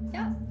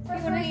 Yeah. For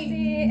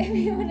If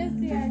you want to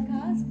see our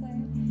cosplay.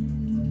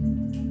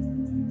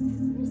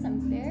 There's some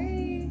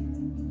very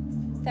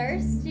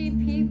thirsty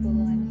people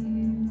in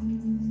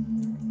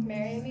here.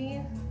 Marry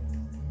me.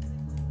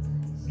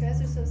 You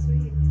guys are so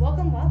sweet.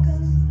 Welcome,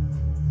 welcome.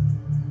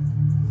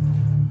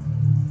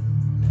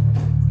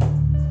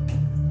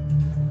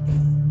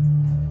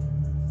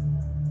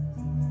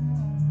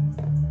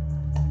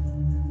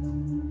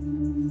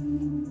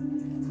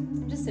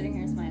 I'm just sitting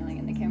here smiling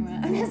in the camera.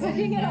 I'm just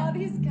looking at all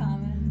these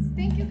comments.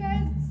 Thank you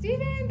guys.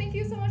 Steven, thank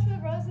you so much for the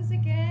roses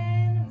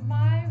again.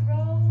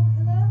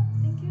 Myrohilla,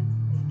 thank you.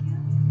 Thank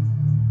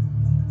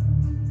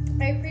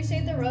you. I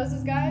appreciate the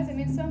roses, guys. It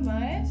means so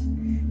much.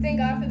 Thank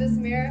God for this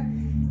mirror.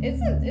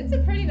 It's a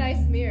pretty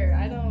nice mirror.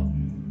 I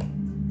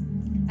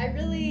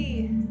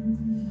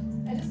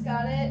just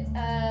got it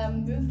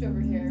moved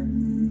over here.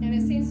 And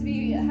it seems to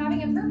be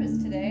having a purpose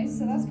today,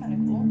 so that's kind of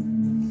cool.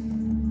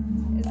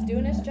 It's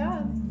doing its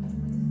job.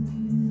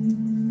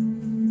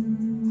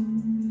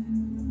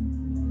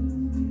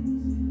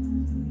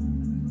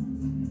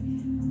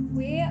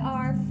 We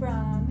are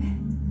from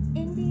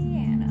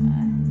Indiana.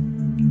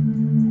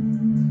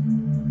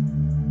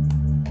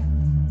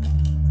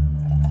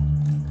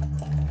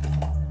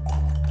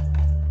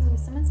 Ooh,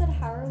 someone said,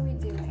 how are we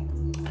doing?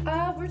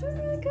 We're doing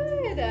really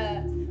good.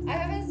 I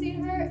haven't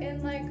seen her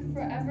in like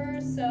forever,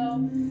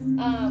 so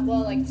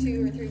well, like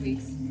 2 or 3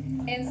 weeks.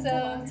 And so That's a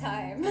long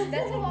time.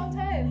 That's a long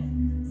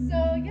time.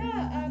 So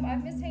yeah,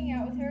 I've missed hanging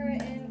out with her,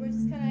 and we're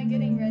just kind of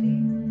getting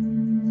ready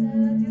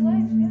to do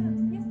life.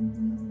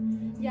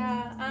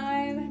 Yeah,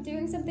 I'm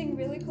doing something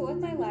really cool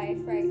with my life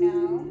right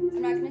now.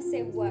 I'm not gonna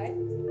say what.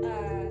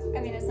 I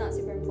mean, it's not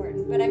super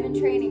important, but I'm in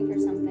training for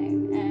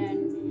something,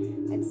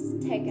 and it's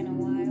taken a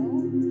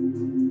while,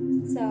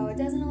 so it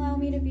doesn't allow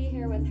me to be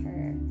here with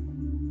her.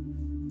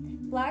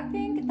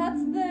 Blackpink,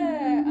 that's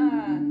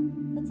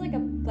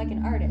like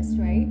an artist,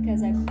 right?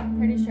 Because I'm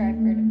pretty sure I've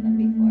heard of them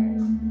before.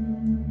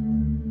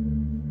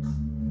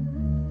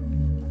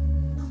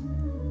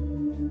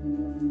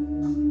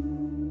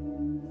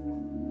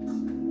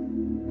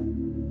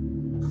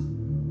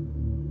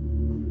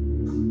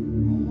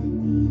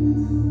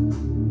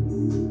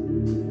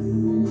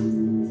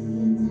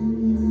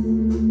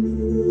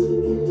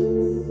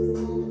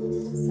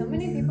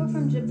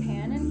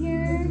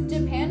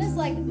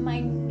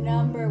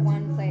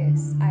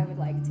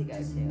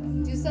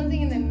 Do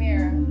something in the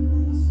mirror.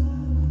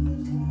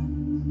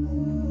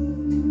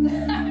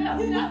 I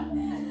don't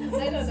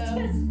know.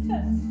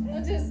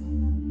 I'll just.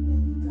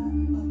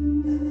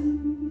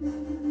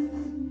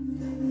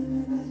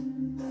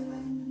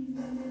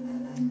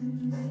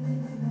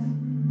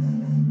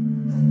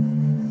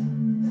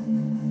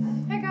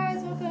 Hi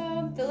guys,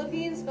 welcome.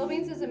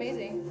 Philippines is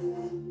amazing.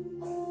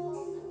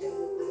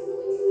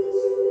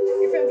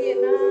 You're from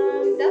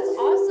Vietnam. That's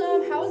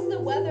awesome. How's the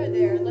weather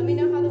there? Let me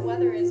know how the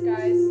weather is,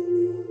 guys.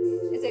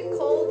 Is it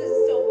cold? Is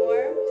it still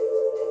warm?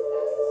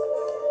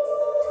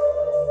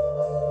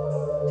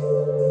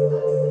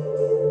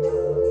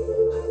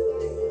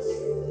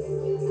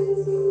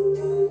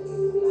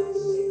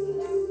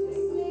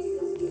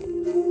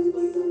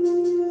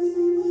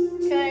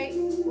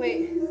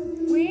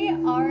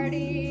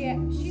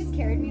 She's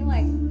carried me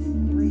like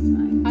 3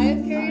 times. I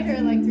have carried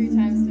her like 3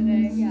 times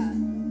today. Yeah.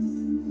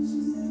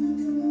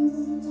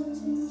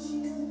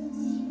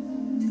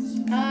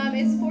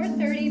 It's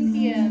 4:30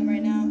 p.m.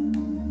 right now.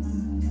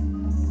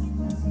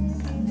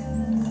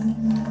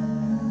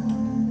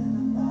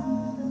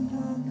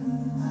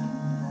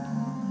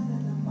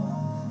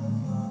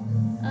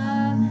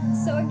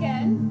 So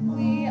again,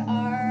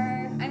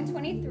 I'm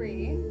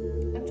 23.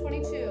 I'm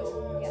 22.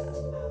 Yeah.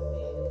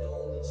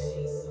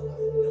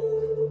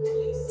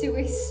 Do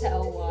we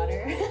sell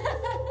water?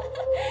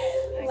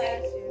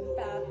 Like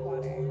bath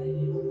water.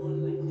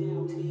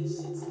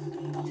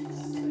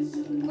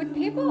 Would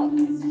people?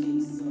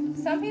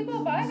 Some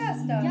people buy that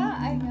stuff. Yeah,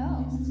 I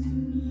know.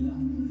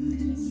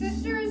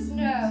 Sisters,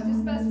 no,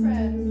 just best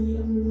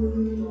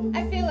friends.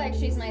 I feel like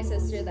she's my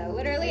sister though.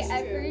 Literally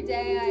That's every true.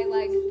 day I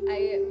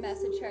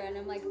message her and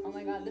I'm like, oh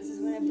my god, this is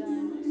what I've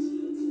done.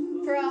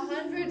 For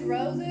 100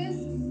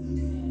 roses,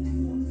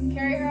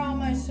 carry her on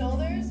my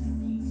shoulders.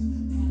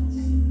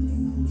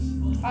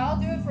 I'll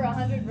do it for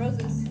 100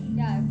 roses.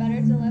 Yeah,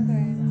 better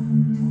deliver.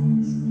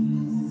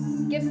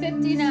 Give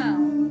 50 now,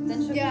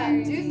 then she'll Yeah,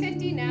 carry do me.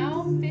 50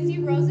 now, 50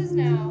 roses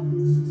now,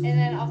 and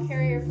then I'll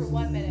carry her for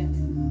 1 minute.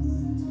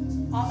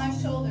 On my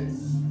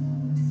shoulders.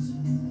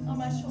 On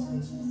my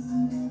shoulders.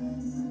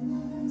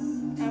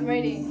 I'm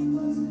ready.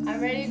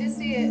 I'm ready to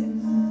see it.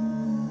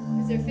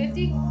 Is there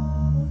 50?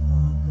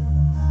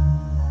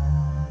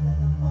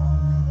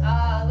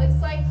 Looks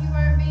like you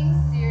aren't being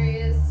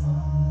serious.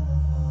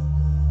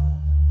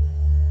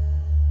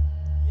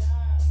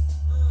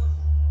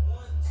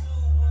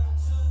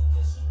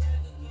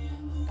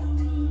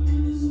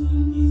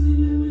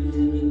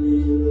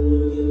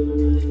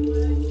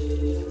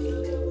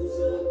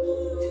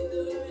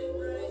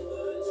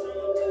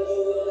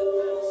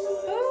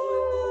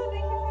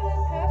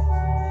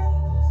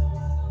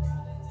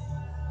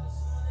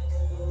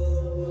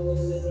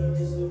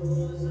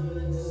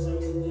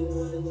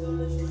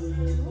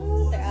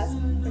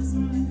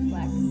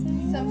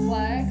 Some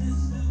flex.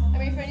 I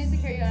mean, friend needs to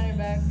carry you on your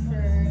back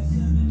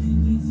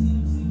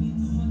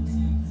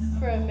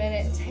for a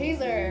minute.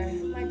 Taylor,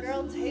 my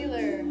girl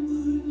Taylor.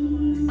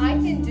 I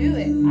can do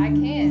it. I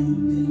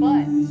can.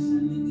 But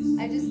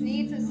I just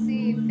need to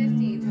see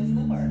 50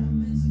 before.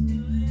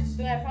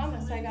 But I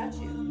promise I got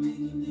you.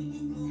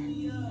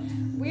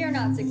 We are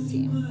not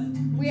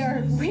 16. We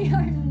are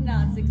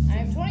not 16. I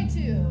am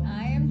 22.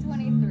 I am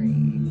 23.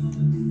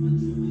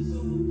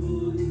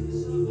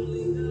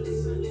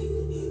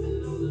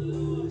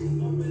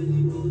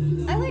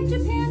 I like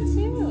Japan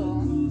too.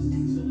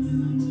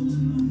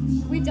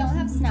 We don't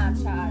have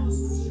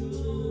Snapchats.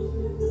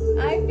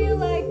 I feel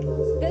like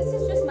this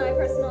is just my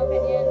personal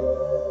opinion.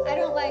 I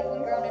don't like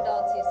when grown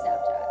adults use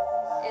Snapchat.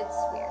 It's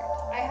weird.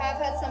 I have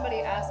had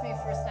somebody ask me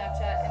for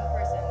Snapchat in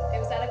person. It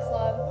was at a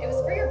club. It was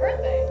for your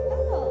birthday.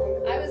 Oh.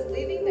 I was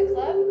leaving the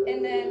club,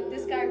 and then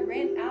this guy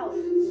ran out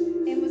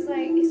and was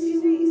like,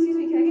 excuse me, can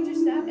I get your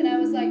Snap? And I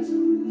was like,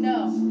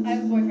 no, I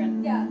have a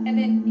boyfriend. Yeah. And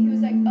then he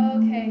was like, oh,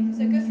 okay. He was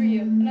like, good for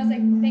you. And I was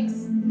like,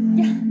 thanks.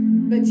 Yeah.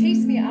 But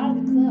chased me out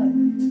of the club.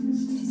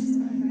 Jesus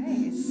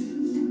Christ.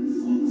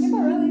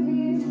 People really want that.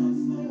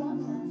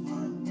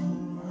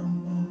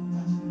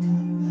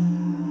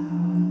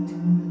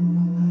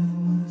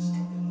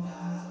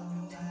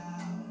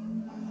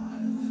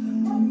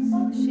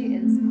 She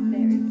is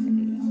very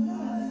pretty.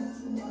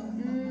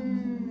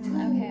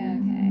 Okay.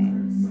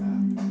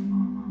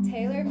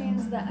 Taylor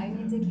means that I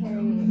need to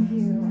carry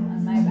you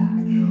on my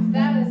back.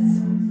 That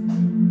is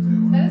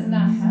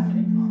not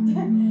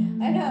happening.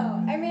 I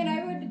know. I mean,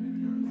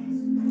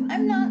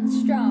 I'm not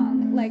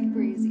strong like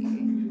Breezy.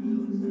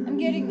 I'm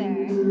getting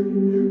there.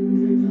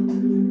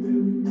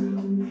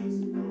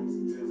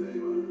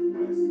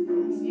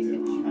 You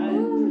can try it.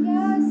 Oh,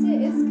 yes,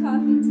 it is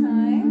coffee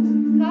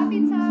time.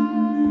 Coffee time.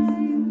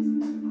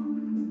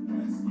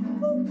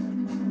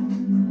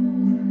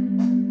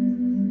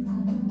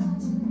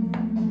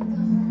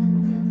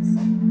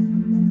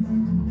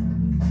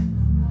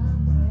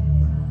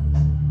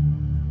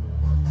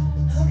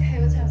 Okay,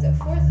 what time is it?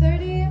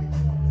 4:30.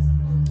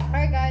 All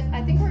right, guys.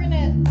 I think we're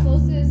gonna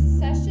close this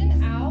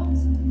session out.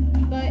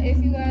 But if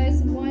you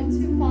guys want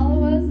to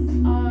follow us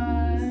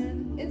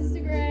on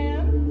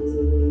Instagram,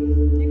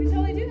 you can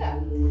totally do that.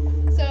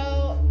 So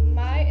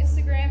my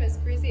Instagram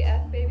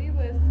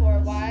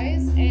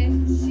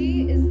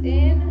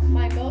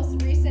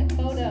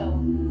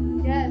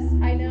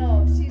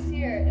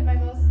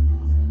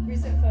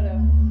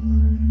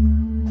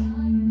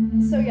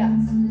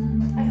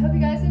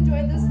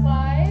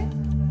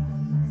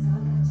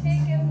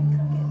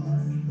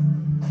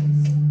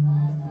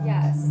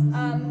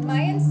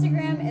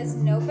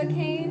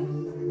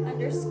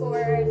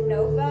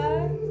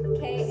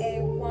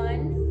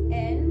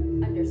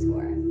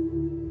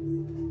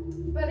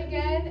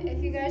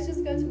if you guys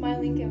just go to my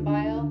link in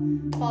bio,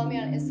 follow me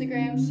on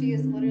Instagram. She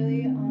is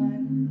literally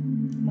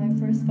on my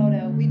first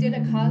photo. We did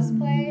a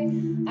cosplay.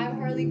 I'm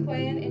Harley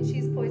Quinn and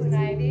she's Poison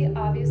Ivy,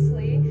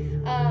 obviously.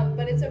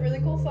 But it's a really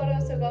cool photo,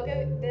 so go give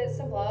it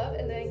some love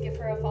and then give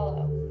her a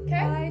follow. Okay?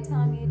 Bye,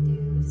 Tommy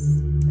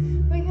Deuce.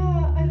 But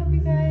yeah, I hope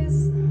you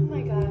guys. Oh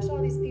my gosh,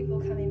 all these people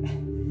coming back.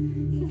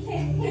 You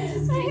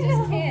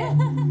just can't.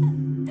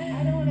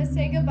 I don't want to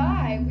say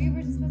goodbye. We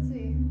were just supposed to.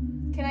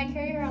 Can I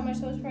carry her on my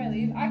shoulders before I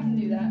leave? I can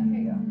do that. Here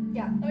you go.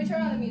 Yeah. Let me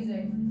turn on the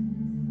music.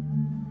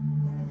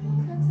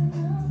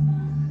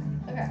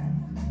 Okay.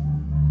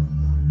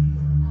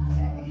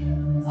 Okay.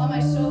 On my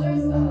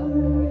shoulders?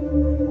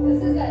 Oh.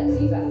 This is that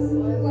deep ass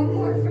one. One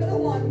more for the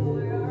one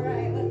more. All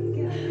right, let's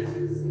go.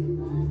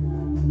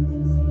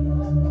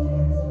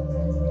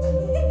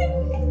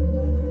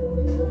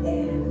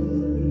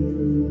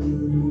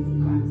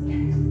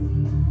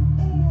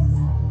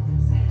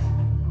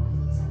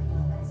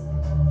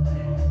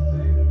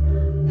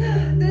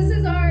 This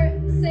is our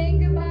saying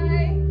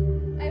goodbye.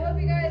 I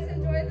hope you guys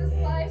enjoyed this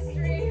live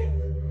stream.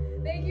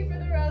 Thank you for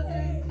the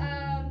roses.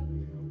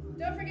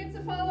 Don't forget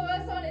to follow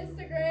us on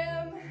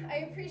Instagram.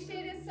 I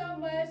appreciate it so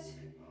much.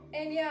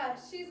 And yeah,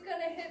 she's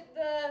gonna hit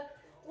the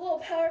little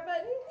power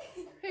button.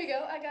 Here you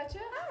go, I got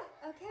you.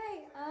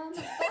 Okay.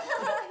 Bye.